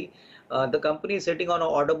opportunity. The company is sitting on an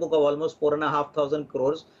order book of almost 4,500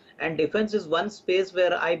 crores, and defense is one space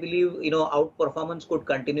where I believe outperformance could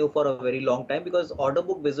continue for a very long time because order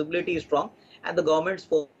book visibility is strong and the government's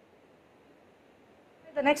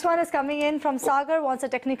The next one is coming in from Sagar, wants a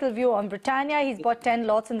technical view on Britannia. He's bought 10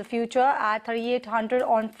 lots in the future at 3,800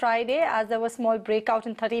 on Friday as there was small breakout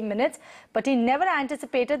in 30 minutes. But he never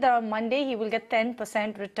anticipated that on Monday he will get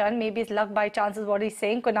 10% return. Maybe it's luck by chance is what he's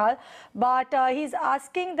saying, Kunal. But he's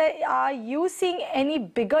asking that are you seeing any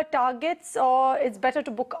bigger targets or it's better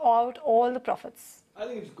to book out all the profits? I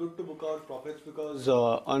think it's good to book out profits because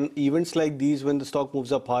on events like these when the stock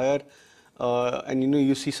moves up higher, and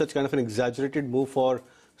you see such kind of an exaggerated move for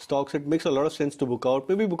stocks, it makes a lot of sense to book out.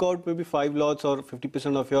 Maybe book out maybe 5 lots or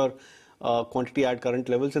 50% of your quantity at current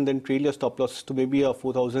levels and then trail your stop loss to maybe a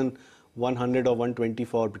 4,100 or 120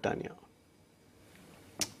 for Britannia.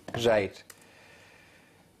 Right.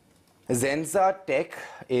 Zenza Tech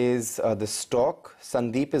is the stock.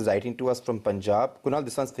 Sandeep is writing to us from Punjab. Kunal,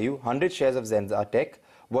 this one's for you. 100 shares of Zenza Tech.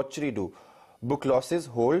 What should he do? Book losses,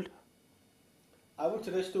 hold? I would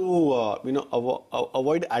suggest to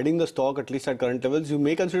avoid adding the stock at least at current levels. You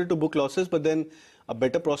may consider to book losses, but then a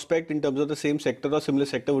better prospect in terms of the same sector or similar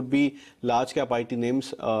sector would be large cap IT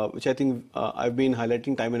names, which I think I've been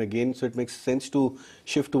highlighting time and again. So it makes sense to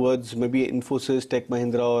shift towards maybe Infosys, Tech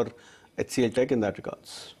Mahindra or HCL Tech in that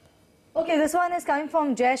regards. Okay, this one is coming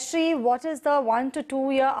from Jayashree. What is the 1 to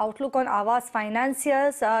 2 year outlook on Aavas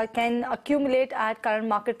Financiers can accumulate at current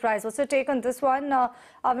market price? What's your take on this one?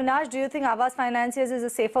 Avinash, do you think Aavas Financiers is a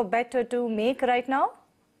safer bet to make right now?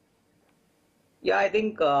 Yeah, I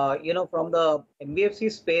think, from the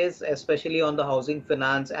NBFC space, especially on the housing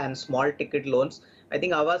finance and small ticket loans, I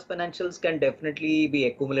think Aavas Financials can definitely be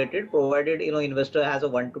accumulated, provided, investor has a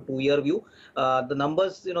 1 to 2 year view. The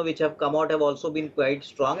numbers, which have come out have also been quite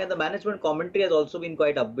strong and the management commentary has also been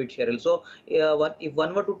quite upbeat, Cheryl. So if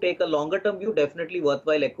one were to take a longer term view, definitely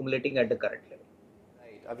worthwhile accumulating at the current level.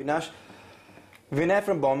 Right. Avinash, Vinay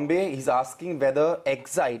from Bombay, he's asking whether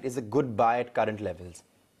Exide is a good buy at current levels.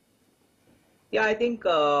 Yeah, I think,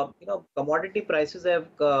 commodity prices have,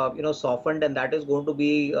 softened and that is going to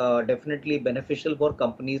be definitely beneficial for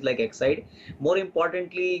companies like Exide. More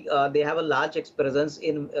importantly, they have a large presence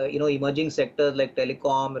in, emerging sectors like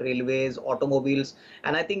telecom, railways, automobiles.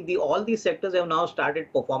 And I think all these sectors have now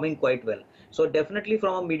started performing quite well. So definitely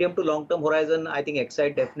from a medium to long term horizon, I think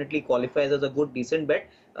Exide definitely qualifies as a good, decent bet.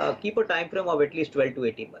 Keep a time frame of at least 12 to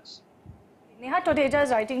 18 months. Neha Toteja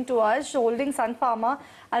is writing to us, holding Sun Pharma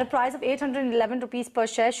at a price of 811 rupees per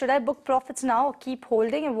share. Should I book profits now or keep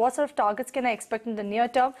holding? And what sort of targets can I expect in the near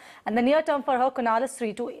term? And the near term for her, Kunal, is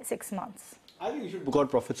 3 to 6 months. I think you should book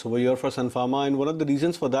out profits over here for Sun Pharma. And one of the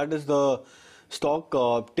reasons for that is the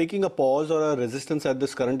stock taking a pause or a resistance at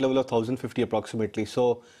this current level of 1,050 approximately.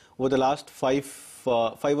 So over the last 5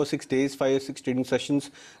 or 6 days, 5 or 6 trading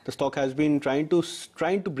sessions, the stock has been trying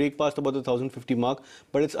to break past about the 1,050 mark,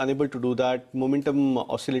 but it's unable to do that. Momentum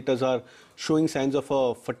oscillators are showing signs of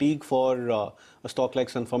a fatigue for a stock like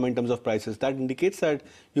Sun Pharma in terms of prices. That indicates that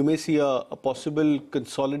you may see a possible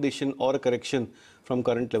consolidation or a correction from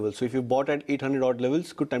current levels. So if you bought at 800 odd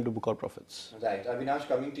levels, good time to book out profits. Right. Avinash,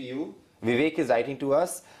 coming to you. Vivek is writing to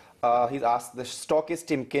us. He's asked, the stock is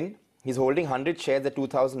Timken. He's holding 100 shares at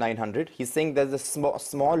 2,900. He's saying there's a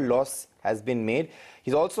small loss has been made.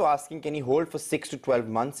 He's also asking, can he hold for 6 to 12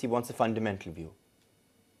 months? He wants a fundamental view.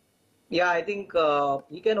 Yeah, I think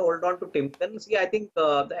he can hold on to Timken. See, I think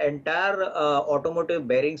the entire automotive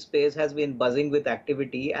bearing space has been buzzing with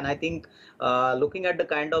activity. And I think looking at the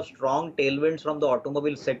kind of strong tailwinds from the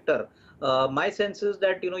automobile sector, my sense is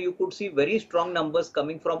that, you could see very strong numbers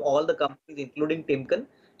coming from all the companies, including Timken.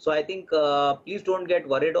 So I think please don't get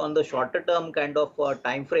worried on the shorter term kind of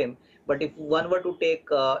time frame. But if one were to take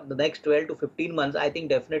the next 12 to 15 months, I think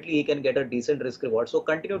definitely he can get a decent risk reward. So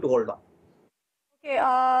continue to hold on. Okay,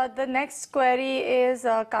 the next query is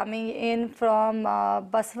coming in from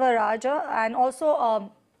Basva Raja, and also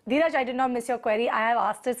Dheeraj, I did not miss your query. I have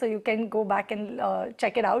asked it, so you can go back and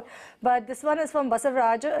check it out. But this one is from Basva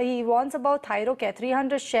Raja. He wants about Thyrocare,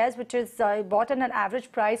 300 shares, which is bought at an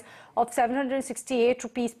average price of 768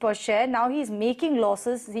 rupees per share. Now he's making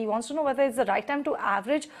losses. He wants to know whether it's the right time to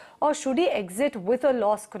average or should he exit with a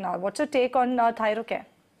loss, Kunal. What's your take on Thyrocare?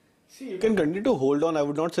 See, you can continue to hold on. I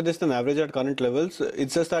would not suggest an average at current levels.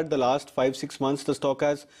 It's just that the last 5-6 months, the stock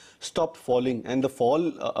has stopped falling. And the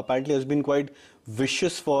fall apparently has been quite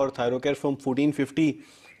vicious for Thyrocare from 1450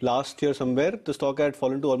 last year somewhere. The stock had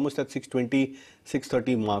fallen to almost at 620,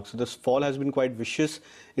 630 mark. So this fall has been quite vicious.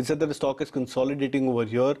 It's said that the stock is consolidating over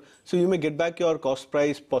here. So you may get back your cost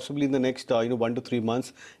price possibly in the next 1 to 3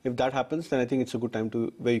 months. If that happens, then I think it's a good time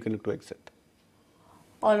to where you can look to exit.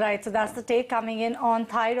 All right, so that's the take coming in on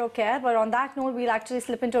Thyrocare. But on that note, we'll actually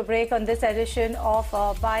slip into a break on this edition of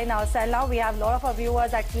Buy Now, Sell Now. We have a lot of our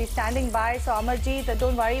viewers actually standing by. So Amarjeet,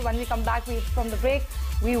 don't worry, when we come back from the break,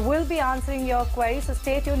 we will be answering your queries. So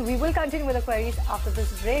stay tuned. We will continue with the queries after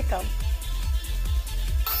this break.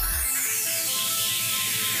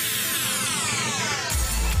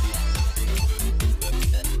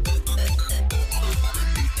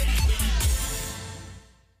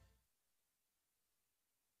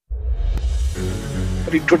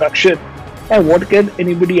 Introduction. And what can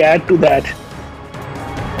anybody add to that?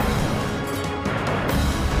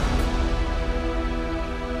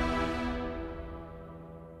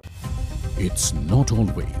 It's not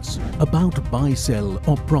always about buy, sell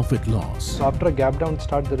or profit loss. So after a gap down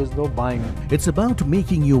start, there is no buying. It's about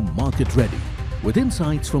making you market ready with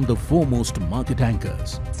insights from the foremost market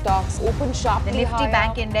anchors. Stocks open sharply. The Nifty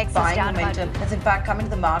Bank Index is down. Momentum has in fact come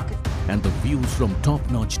into the market. And the views from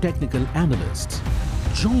top-notch technical analysts.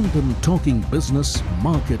 Join them talking business,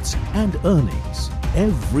 markets and earnings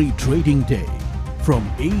every trading day from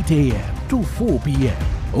 8 a.m. to 4 p.m.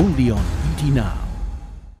 only on ET Now.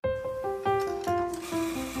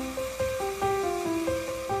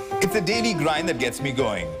 It's a daily grind that gets me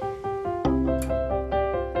going.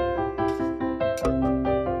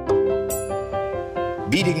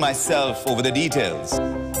 Beating myself over the details.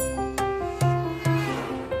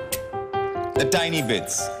 The tiny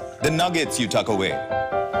bits, the nuggets you tuck away.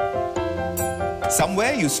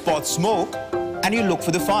 Somewhere you spot smoke and you look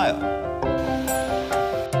for the fire.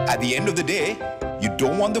 At the end of the day, you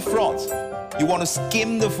don't want the froth. You want to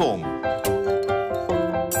skim the foam.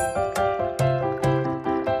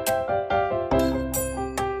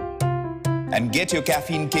 And get your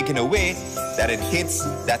caffeine kick in a way that it hits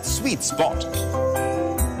that sweet spot.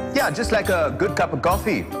 Yeah, just like a good cup of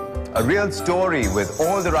coffee. A real story with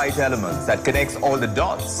all the right elements that connects all the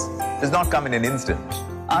dots does not come in an instant.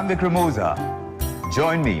 I'm Vikram Oza.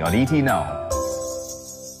 Join me on ET Now.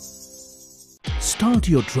 Start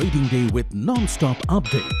your trading day with non-stop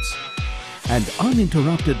updates and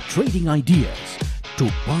uninterrupted trading ideas to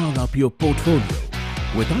power up your portfolio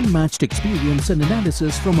with unmatched experience and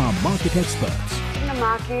analysis from our market experts. In the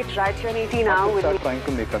market, right here on ET Now. With trying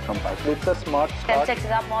to make a comeback. It's a smart start. Sensex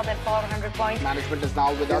is up more than 400 points. Management is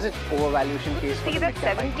now with us. Overvaluation case. See that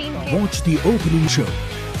 17K. Watch the opening show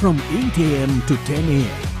from 8 a.m. to 10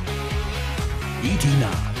 a.m. ET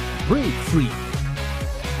Now. Break free.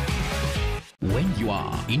 When you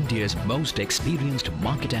are India's most experienced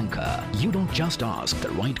market anchor, you don't just ask the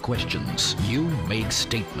right questions, you make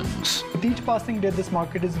statements. With each passing day, this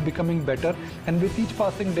market is becoming better, and with each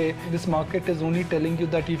passing day, this market is only telling you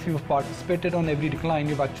that if you've participated on every decline,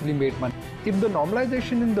 you've actually made money. If the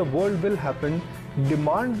normalization in the world will happen,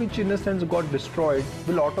 demand, which in a sense got destroyed,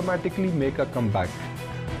 will automatically make a comeback.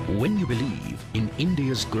 When you believe in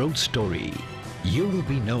India's growth story, you will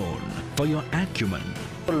be known for your acumen.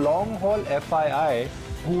 The long-haul FII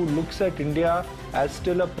who looks at India as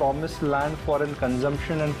still a promised land for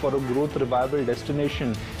consumption and for a growth revival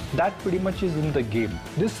destination, that pretty much is in the game.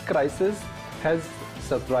 This crisis has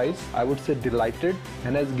surprised, I would say delighted,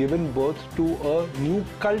 and has given birth to a new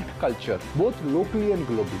cult culture, both locally and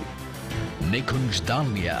globally. Nikunj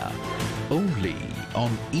Dalmia, only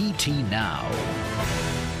on ET Now.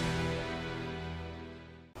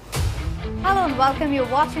 Hello and welcome. You're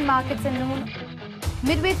watching Markets at Noon.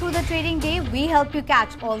 Midway through the trading day, we help you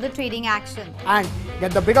catch all the trading action and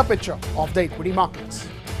get the bigger picture of the equity markets.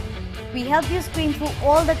 We help you screen through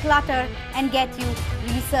all the clutter and get you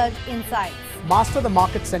research insights. Master the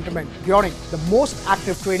market sentiment during the most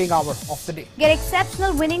active trading hour of the day. Get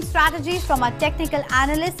exceptional winning strategies from our technical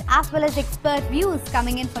analysts as well as expert views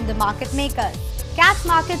coming in from the market makers. Catch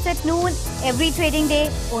Markets at Noon every trading day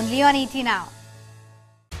only on ET Now.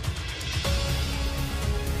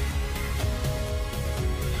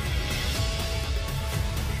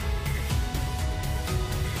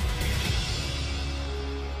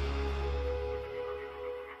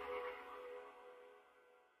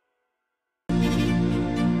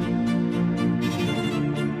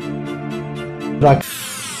 Right.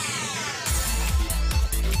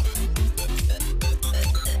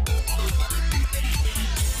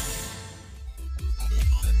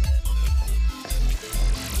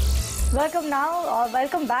 Welcome now,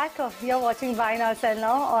 welcome back. You're watching Buy Now Sell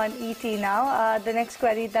Now on ET Now. The next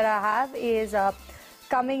query that I have is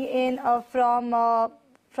coming in from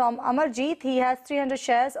Amarjeet. He has 300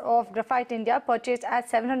 shares of Graphite India purchased at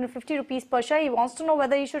 750 rupees per share. He wants to know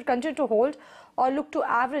whether he should continue to hold or look to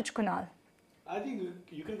average, Kunal. I think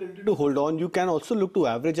you can continue to hold on. You can also look to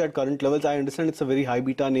average at current levels. I understand it's a very high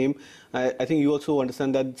beta name. I think you also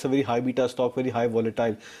understand that it's a very high beta stock, very high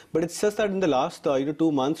volatile. But it's just that in the last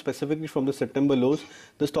 2 months, specifically from the September lows,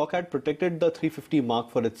 the stock had protected the 350 mark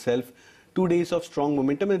for itself. 2 days of strong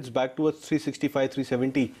momentum, and it's back towards 365,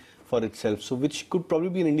 370 for itself. So which could probably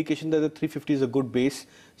be an indication that the 350 is a good base.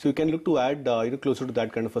 So you can look to add closer to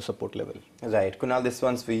that kind of a support level. Right. Kunal, this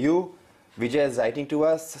one's for you. Vijay is writing to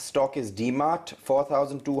us, stock is DMart,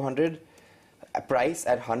 4,200, price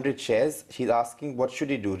at 100 shares. She's asking what should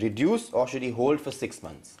he do, reduce or should he hold for 6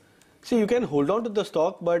 months? See, you can hold on to the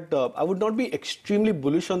stock, but I would not be extremely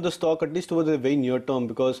bullish on the stock, at least over the very near term,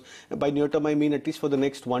 because by near term I mean at least for the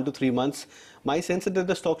next 1 to 3 months. My sense is that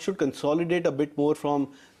the stock should consolidate a bit more from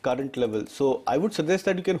current levels. So I would suggest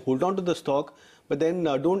that you can hold on to the stock, but then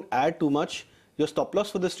don't add too much. Your stop loss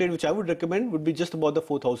for this trade, which I would recommend, would be just about the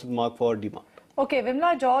 4,000 mark for DMart. Okay,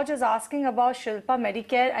 Vimla George is asking about Shilpa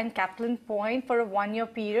Medicare and Kaplan Point for a 1-year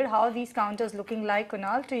period. How are these counters looking like,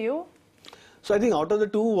 Kunal, to you? So I think out of the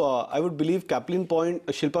two, I would believe Kaplan Point,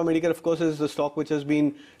 Shilpa Medicare, of course, is the stock which has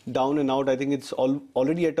been down and out. I think it's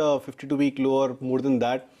already at a 52-week low or more than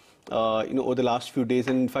that. Over the last few days,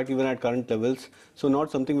 and in fact even at current levels, so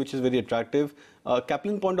not something which is very attractive.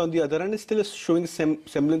 Kaplan Point on the other hand is still showing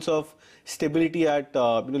semblance of stability at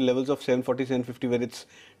levels of 740, 750 where it's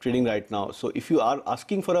trading right now. So if you are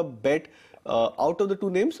asking for a bet out of the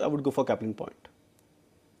two names, I would go for Kaplan Point.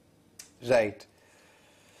 Right.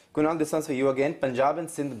 Kunal, this one's for you again. Punjab and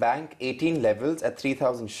Sindh Bank, 18 levels at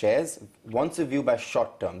 3,000 shares. Wants a view by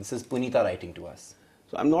short term. This is Punita writing to us.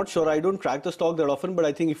 So I'm not sure. I don't track the stock that often, but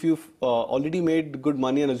I think if you've already made good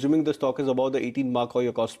money and assuming the stock is above the 18 mark or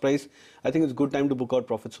your cost price, I think it's a good time to book out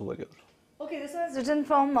profits over here. Okay, this one is written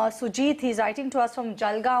from Sujit. He's writing to us from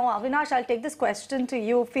Jalgaon. Avinash, I'll take this question to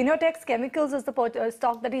you. Finotex Chemicals is the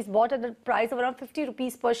stock that he's bought at a price of around 50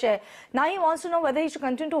 rupees per share. Now he wants to know whether he should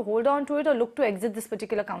continue to hold on to it or look to exit this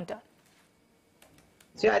particular counter.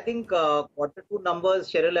 See, I think Q2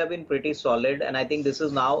 numbers, Cheryl, have been pretty solid, and I think this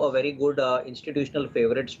is now a very good institutional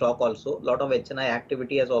favorite stock also. A lot of HNI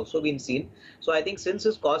activity has also been seen. So I think since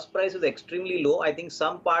his cost price is extremely low, I think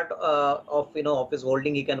some part of his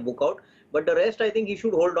holding he can book out. But the rest, I think he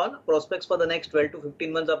should hold on. Prospects for the next 12 to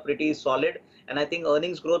 15 months are pretty solid, and I think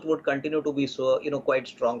earnings growth would continue to be so quite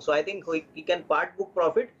strong. So I think he can part book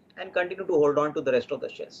profit and continue to hold on to the rest of the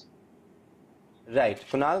shares. Right,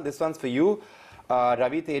 Kunal, this one's for you.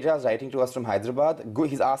 Ravi Teja is writing to us from Hyderabad.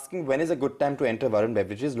 He's asking when is a good time to enter Varun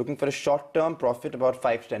Beverages, looking for a short-term profit about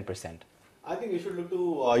 5 to 10%. I think you should look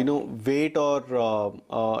to wait or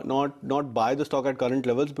not buy the stock at current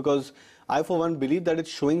levels, because I for one believe that it's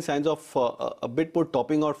showing signs of a bit more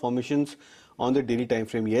topping out formations on the daily time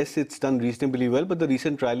frame. Yes, it's done reasonably well, but the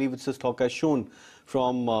recent rally which the stock has shown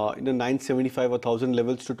from 975 or 1000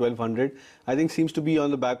 levels to 1200, I think seems to be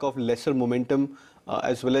on the back of lesser momentum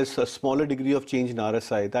as well as a smaller degree of change in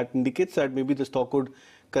RSI. That indicates that maybe the stock could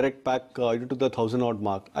correct back to the 1000 odd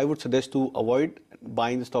mark. I would suggest to avoid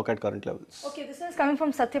buying the stock at current levels. Okay, this is coming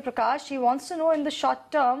from Satya Prakash. He wants to know in the short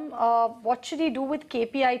term, what should he do with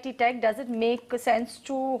KPIT Tech? Does it make sense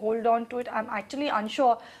to hold on to it? I'm actually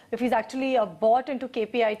unsure if he's actually bought into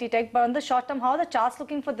KPIT Tech, but on the short term, how are the charts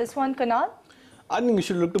looking for this one, Kunal? I think you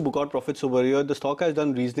should look to book out profits over here. The stock has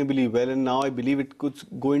done reasonably well, and now I believe it could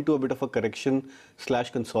go into a bit of a correction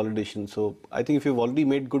 / consolidation. So I think if you've already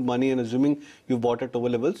made good money and assuming you've bought at over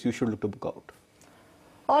levels, you should look to book out.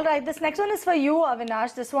 All right, this next one is for you,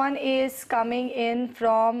 Avinash. This one is coming in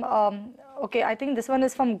from, okay, I think this one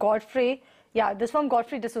is from Godfrey. Yeah, this from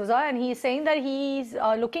Godfrey D'Souza, and he's saying that he's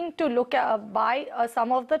looking to buy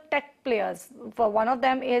some of the tech players. For one of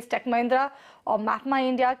them is Tech Mahindra or Mapma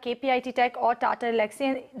India, KPIT Tech or Tata Elxsi,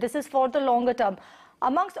 and this is for the longer term.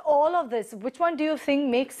 Amongst all of this, which one do you think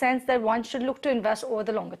makes sense that one should look to invest over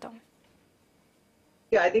the longer term?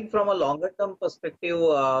 Yeah, I think from a longer term perspective,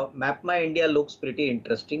 Mapma India looks pretty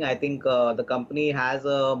interesting. I think the company has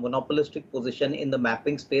a monopolistic position in the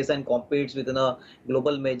mapping space and competes within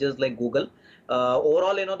global majors like Google.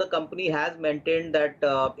 Overall, the company has maintained that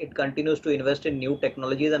it continues to invest in new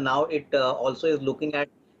technologies, and now it also is looking at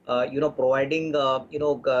providing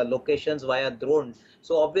locations via drone.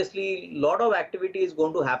 So obviously, a lot of activity is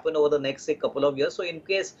going to happen over the next couple of years. So in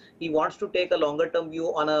case he wants to take a longer term view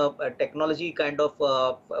on a technology kind of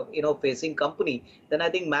facing company, then I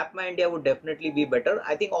think MapMyIndia would definitely be better.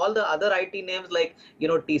 I think all the other IT names like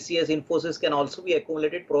TCS, Infosys can also be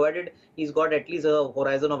accumulated, provided he's got at least a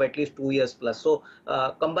horizon of at least 2 years plus. So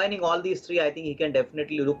combining all these three, I think he can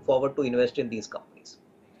definitely look forward to invest in these companies.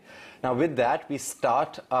 Now with that, we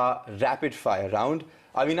start our rapid fire round.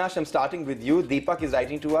 Avinash, I'm starting with you. Deepak is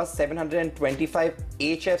writing to us, 725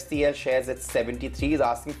 HFCL shares at 73, is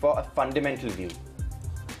asking for a fundamental view.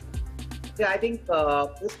 Yeah, I think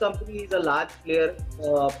this company is a large player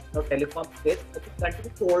telecom space. I think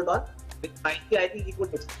continue to hold on. With 90, I think he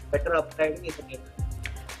could expect better upside in the next.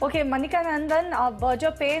 Okay, Manika Nandan,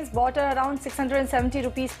 Berger Paints bought around 670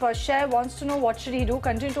 rupees per share. Wants to know what should he do?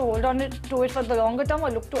 Continue to hold on to it for the longer term or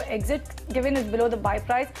look to exit given it's below the buy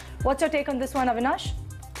price? What's your take on this one, Avinash?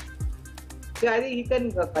 Yeah, I think he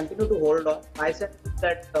can continue to hold on. My sense is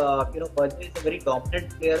that Berger is a very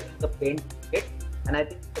dominant player in the paint market, and I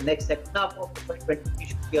think the next second half of 2020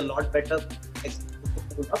 should be a lot better.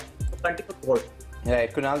 So continue to hold.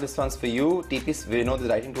 Right, Kunal, this one's for you. TP Vinod is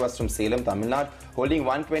writing to us from Salem, Tamil Nadu, holding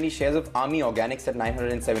 120 shares of Ami Organics at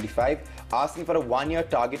 975, asking for a 1-year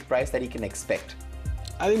target price that he can expect.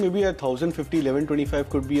 I think maybe 1,050, 1125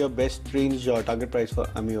 could be a best range target price for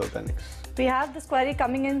Ami Organics. We have this query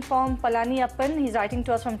coming in from Palani Appan. He's writing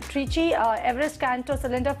to us from Trichy. Everest Canto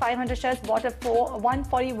Cylinder 500 shares bought at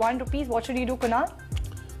 141 rupees. What should he do, Kunal?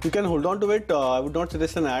 You can hold on to it. I would not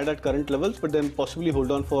suggest an add at current levels, but then possibly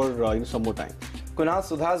hold on for some more time. Kunal,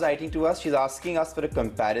 Sudha is writing to us. She's asking us for a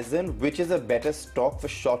comparison. Which is a better stock for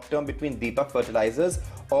short term between Deepak Fertilizers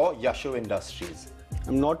or Yasho Industries?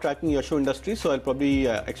 I'm not tracking Yasho Industries, so I'll probably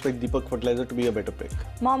expect Deepak Fertilizer to be a better pick.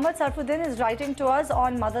 Mohammad Sarfuddin is writing to us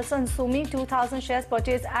on Motherson Sumi, 2,000 shares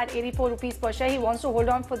purchased at 84 rupees per share. He wants to hold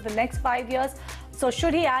on for the next 5 years. So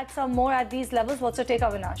should he add some more at these levels? What's your take,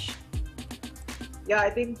 Avinash? Yeah, I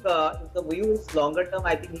think if the view is longer term,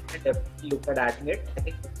 I think he can definitely look at adding it. I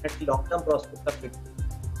think definitely long-term prospects are big.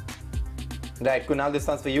 Right, Kunal, this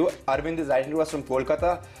one's for you. Arvind is writing to us from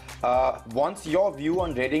Kolkata. Wants your view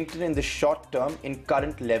on Redington in the short term in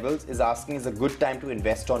current levels, is asking is a good time to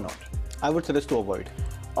invest or not? I would suggest to avoid.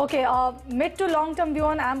 Okay, mid to long-term view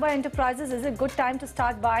on Amber Enterprises. Is it a good time to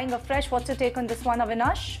start buying afresh? What's your take on this one,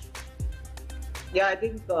 Avinash? Yeah, I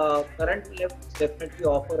think current levels definitely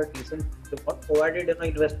offer a decent reward, provided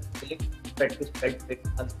investment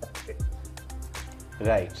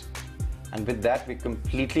Right. And with that, we're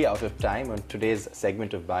completely out of time on today's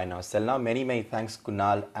segment of Buy Now, Sell Now. Many, many thanks,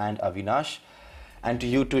 Kunal and Avinash. And to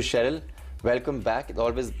you too, Cheryl. Welcome back. It's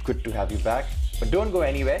always good to have you back. But don't go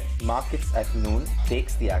anywhere. Markets at Noon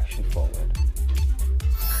takes the action forward.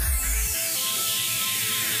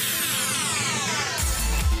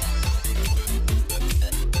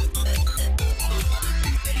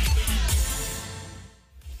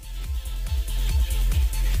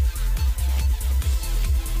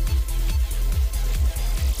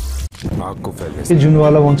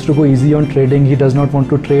 Junwala wants to go easy on trading. He does not want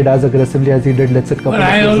to trade as aggressively as he did, let's say, couple of years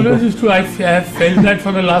ago. But I always used to, I have felt that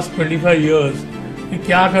for the last 25 years. कि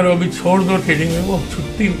क्या करो अभी छोड़ दो trading में वो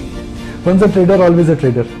छुट्टी नहीं. Once a trader, always a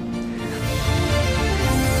trader.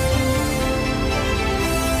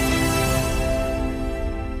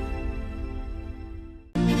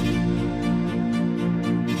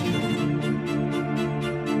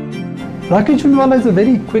 Rakesh Junwala is a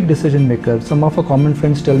very quick decision maker. Some of our common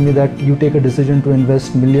friends tell me that you take a decision to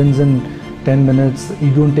invest millions in 10 minutes.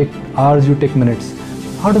 You don't take hours, you take minutes.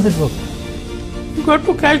 How does it work? You got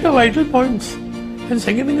to catch the vital points. And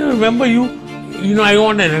second thing, remember I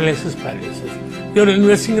want analysis paralysis. You're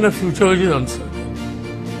investing in a future which is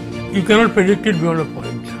uncertain. You cannot predict it beyond a point.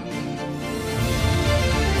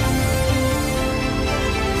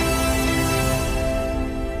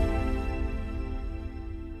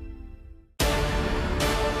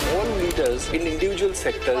 In individual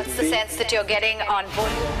sectors. What's the sense that you're getting on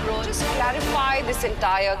volume growth? Just clarify this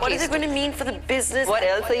entire case. What is it going to mean for the business? What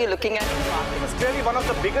else are you looking at? This is clearly one of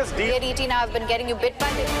the biggest deals. Here, ET now have been getting you bit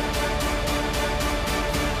by bit.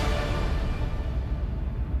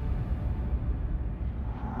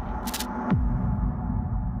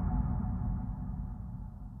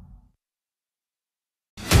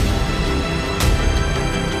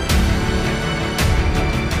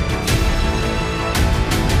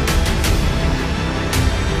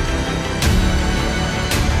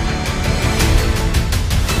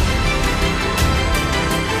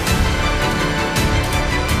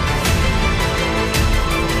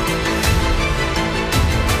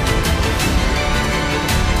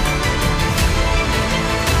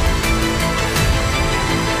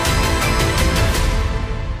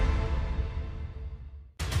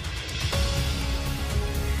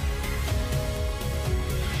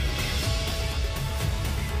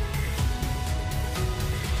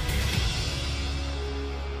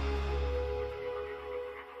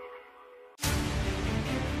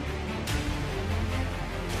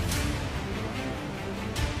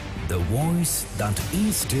 voice that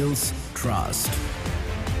instills trust.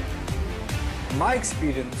 My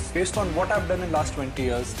experience, based on what I've done in the last 20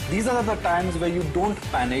 years, these are the times where you don't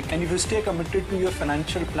panic, and if you stay committed to your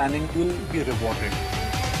financial planning, you'll be rewarded.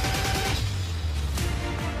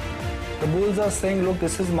 The bulls are saying, look,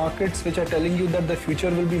 this is markets which are telling you that the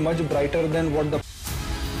future will be much brighter than what the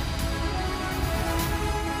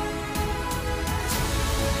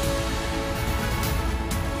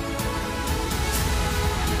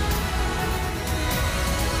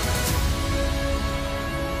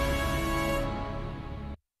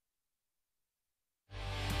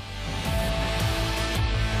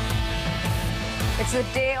It's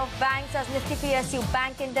the day of banks as Nifty PSU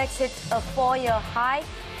Bank Index hit a 4-year high.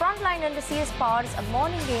 Frontline indices powers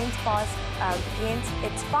morning gains against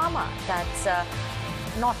its pharma that's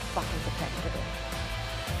not bucking the trend today.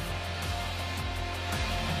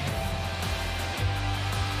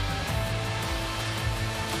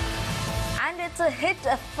 And it's a hit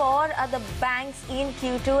for the banks in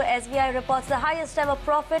Q2. SBI reports the highest ever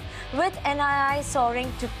profit with NII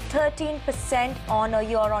soaring to 13% on a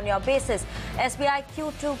year-on-year basis. SBI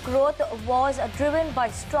Q2 growth was driven by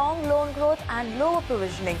strong loan growth and lower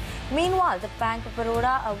provisioning. Meanwhile, the Bank of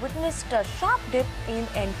Baroda witnessed a sharp dip in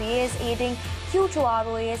NPAs, aiding Q2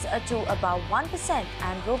 ROAs to about 1%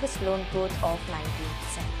 and robust loan growth of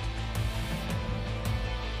 19%.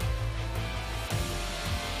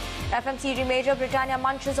 FMCG major Britannia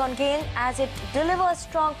munches on gain as it delivers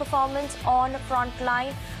strong performance on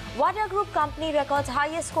Frontline. Wadia Group company records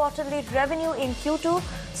highest quarterly revenue in Q2.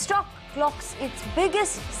 Stock clocks its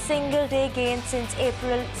biggest single-day gain since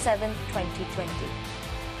April 7, 2020.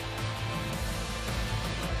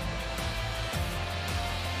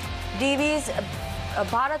 DV's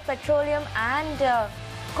Bharat Petroleum and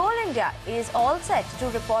Coal India is all set to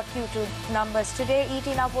report Q2 numbers today. ET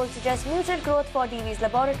now polls suggest muted growth for DV's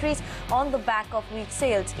Laboratories on the back of weak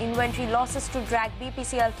sales. Inventory losses to drag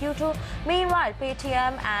BPCL Q2. Meanwhile,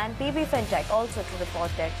 Paytm and PB Fintech also to report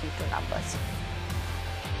their Q2 numbers.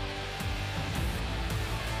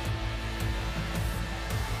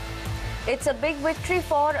 It's a big victory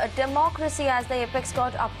for democracy as the Apex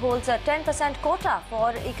Court upholds a 10% quota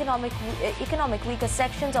for economic weaker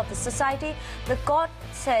sections of the society. The court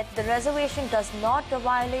said the reservation does not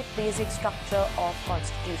violate basic structure of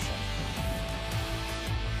constitution.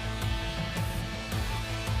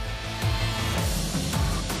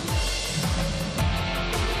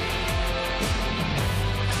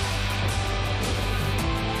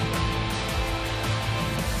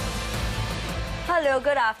 Hello,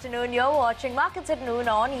 good afternoon. You're watching Markets at Noon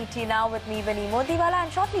on ET Now with me, Vinny Modiwala,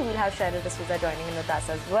 and shortly we'll have Cheryl D'Souza joining in with us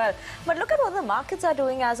as well. But look at what the markets are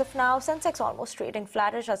doing as of now. Sensex almost trading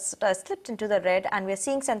flattish, has slipped into the red, and we're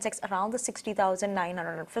seeing Sensex around the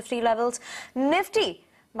 60,950 levels. Nifty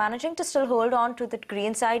managing to still hold on to the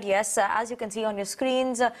green side. Yes, as you can see on your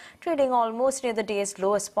screens, trading almost near the day's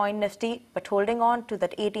lowest point, Nifty, but holding on to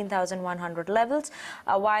that 18,100 levels,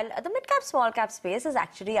 while the mid-cap, small-cap space is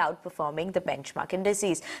actually outperforming the benchmark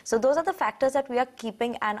indices. So those are the factors that we are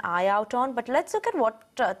keeping an eye out on. But let's look at what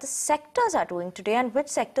the sectors are doing today and which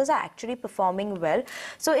sectors are actually performing well.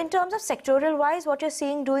 So in terms of sectorial-wise, what you're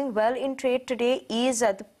seeing doing well in trade today is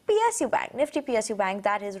the PSU Bank, Nifty PSU Bank,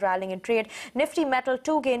 that is rallying in trade. Nifty Metal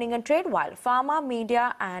 2 gaining in trade, while Pharma,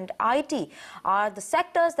 Media and IT are the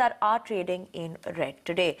sectors that are trading in red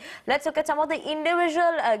today. Let's look at some of the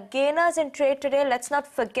individual gainers in trade today. Let's not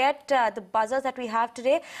forget the buzzers that we have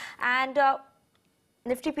today. And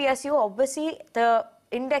Nifty PSU, obviously, the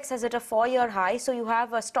index has hit a 4-year high. So you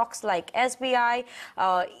have stocks like SBI,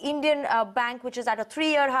 Indian Bank, which is at a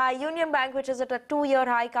 3-year high, Union Bank, which is at a 2-year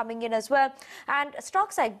high coming in as well. And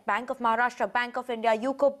stocks like Bank of Maharashtra, Bank of India,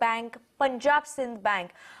 UCO Bank, Punjab Sindh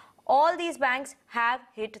Bank. All these banks have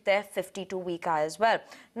hit their 52-week high as well.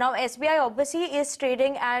 Now, SBI obviously is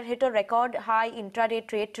trading and hit a record high intraday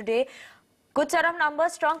trade today. Good set of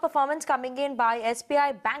numbers, strong performance coming in by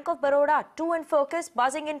SBI. Bank of Baroda, 2 in focus,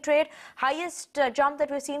 buzzing in trade. Highest jump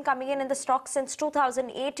that we've seen coming in the stock since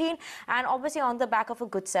 2018, and obviously on the back of a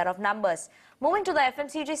good set of numbers. Moving to the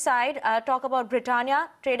FMCG side, talk about Britannia,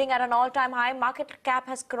 trading at an all-time high. Market cap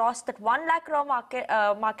has crossed that 1 lakh crore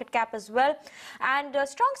market cap as well. And a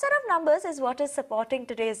strong set of numbers is what is supporting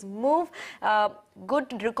today's move.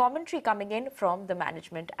 Good commentary coming in from the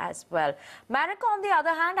management as well. Marico, on the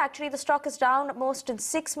other hand, actually the stock is down most in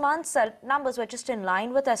 6 months. Numbers were just in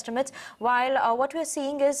line with estimates, while what we're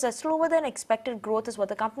seeing is slower than expected growth is what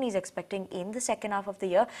the company is expecting in the second half of the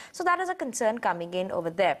year. So that is a concern coming in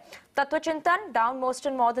over there. Tattva Chintan down most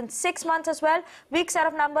in more than 6 months as well. Weak set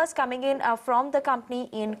of numbers coming in from the company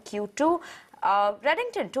in Q2.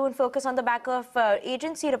 Redington, too, in focus on the back of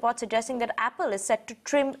agency reports suggesting that Apple is set to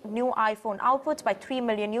trim new iPhone outputs by 3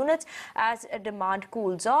 million units as demand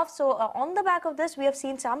cools off. So on the back of this, we have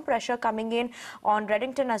seen some pressure coming in on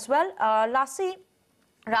Redington as well. Lastly,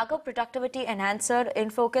 Raghav, productivity enhancer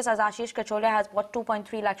in focus as Ashish Kacholia has bought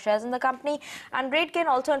 2.3 lakh shares in the company, and RateGain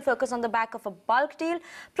also in focus on the back of a bulk deal.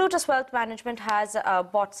 Plutus Wealth Management has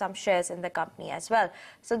bought some shares in the company as well.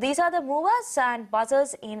 So these are the movers and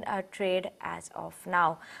buzzers in a trade as of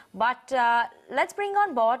now. But let's bring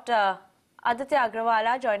on board Aditya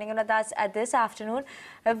Agrawala joining in with us this afternoon.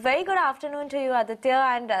 A very good afternoon to you, Aditya,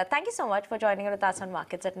 and thank you so much for joining in with us on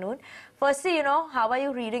Markets at Noon. Firstly, how are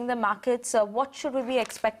you reading the markets? What should we be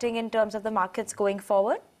expecting in terms of the markets going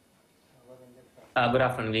forward? Good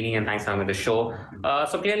afternoon, Vinny, and thanks for having me on the show.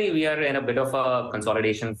 So clearly, we are in a bit of a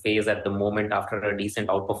consolidation phase at the moment after a decent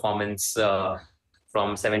outperformance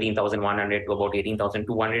from 17,100 to about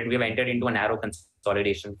 18,200. We have entered into a narrow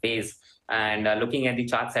consolidation phase. And looking at the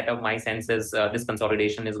chart setup, my sense is this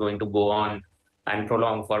consolidation is going to go on and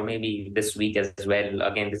prolong for maybe this week as well.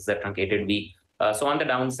 Again, this is a truncated week. So on the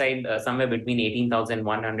downside, somewhere between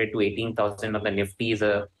 18,100 to 18,000 of the Nifty is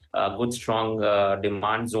a good, strong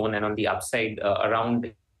demand zone. And on the upside,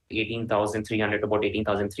 around 18,300 to about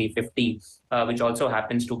 18,350, which also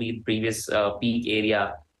happens to be the previous peak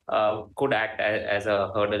area, could act as a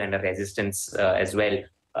hurdle and a resistance as well.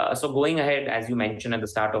 So going ahead, as you mentioned at the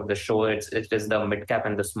start of the show, it is the mid-cap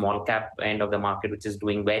and the small-cap end of the market which is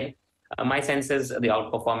doing well. My sense is the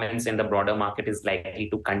outperformance in the broader market is likely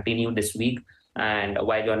to continue this week. And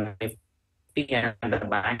while your Nifty and the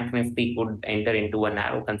Bank Nifty could enter into a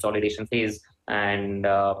narrow consolidation phase, and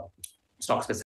stock specific